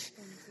outreach.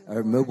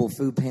 Our mobile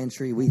food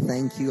pantry. We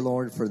thank you,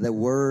 Lord, for the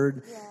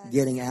word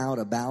getting out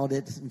about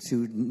it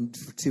to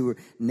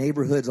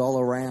neighborhoods all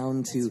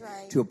around, to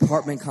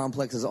apartment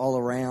complexes all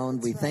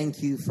around. We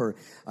thank you for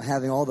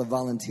having all the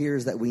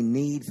volunteers that we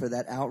need for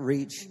that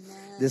outreach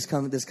this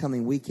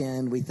coming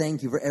weekend. We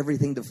thank you for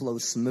everything to flow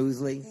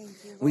smoothly.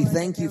 We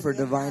thank you for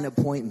divine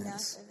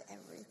appointments.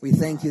 We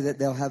thank you that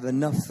they'll have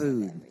enough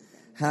food.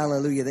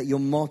 Hallelujah, that you'll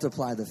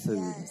multiply the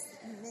food.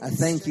 in I the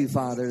thank street. you,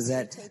 Father,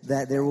 Begin to that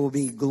take there will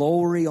be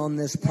glory on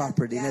this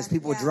property. And yeah, as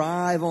people yeah.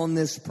 drive on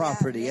this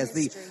property, as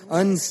the ministry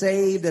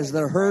unsaved, as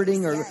they're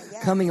hurting or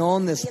coming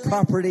on this Healing,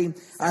 property,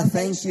 I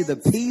thank you the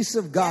peace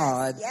of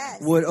God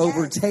would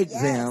overtake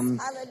them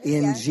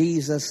in Hallelujah.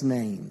 Jesus'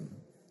 name.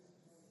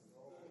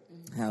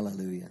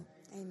 Hallelujah.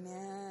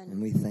 Amen.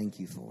 And we thank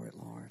you for it,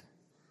 Lord.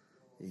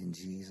 In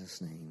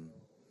Jesus' name.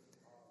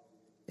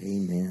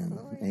 Amen.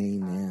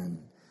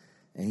 Amen.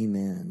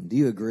 Amen. Do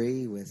you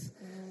agree with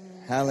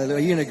hallelujah? Are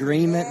you in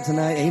agreement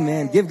tonight?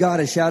 Amen. Give God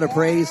a shout of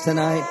praise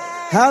tonight.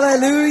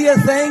 Hallelujah.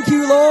 Thank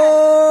you,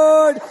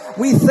 Lord.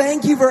 We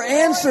thank you for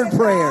answered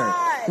prayer.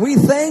 We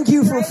thank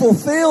you for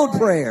fulfilled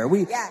prayer.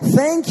 We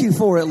thank you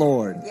for it,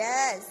 Lord.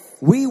 Yes.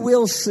 We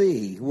will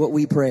see what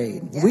we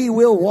prayed. We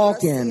will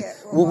walk in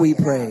what we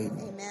prayed.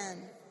 Amen.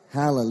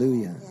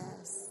 Hallelujah.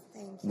 Yes.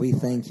 Thank you. We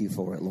thank you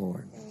for it,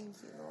 Lord. Thank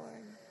you,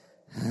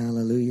 Lord.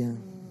 Hallelujah.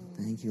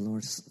 Thank you,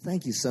 Lord.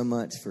 Thank you so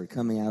much for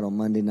coming out on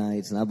Monday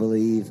nights. And I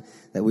believe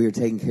that we are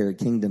taking care of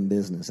kingdom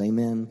business.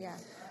 Amen. Yeah.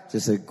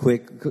 Just a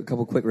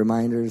couple quick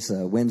reminders.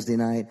 Wednesday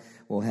night,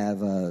 we'll have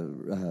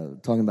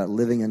talking about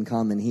living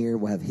uncommon here.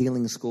 We'll have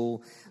healing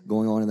school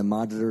going on in the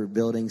Modular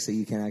building, so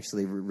you can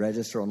actually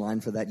register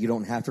online for that. You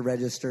don't have to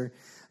register.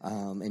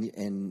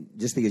 And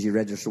just because you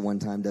register one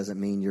time doesn't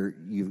mean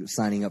you're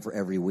signing up for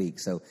every week.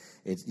 So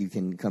you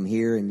can come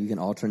here and you can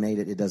alternate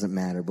it. It doesn't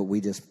matter. But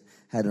we just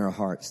had in our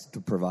hearts to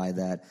provide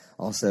that.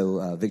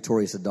 Also,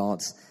 Victorious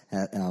Adults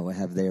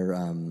have their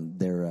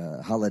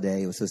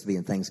holiday. It was supposed to be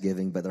in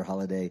Thanksgiving, but their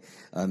holiday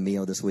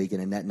meal this week.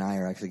 And Annette and I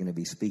are actually going to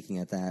be speaking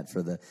at that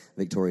for the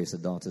Victorious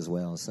Adults as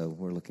well. So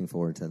we're looking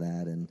forward to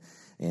that.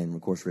 And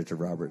of course,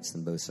 Richard Roberts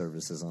in both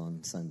services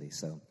on Sunday.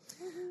 So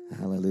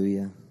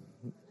hallelujah.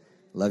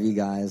 Love you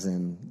guys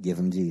and give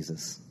them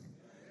Jesus.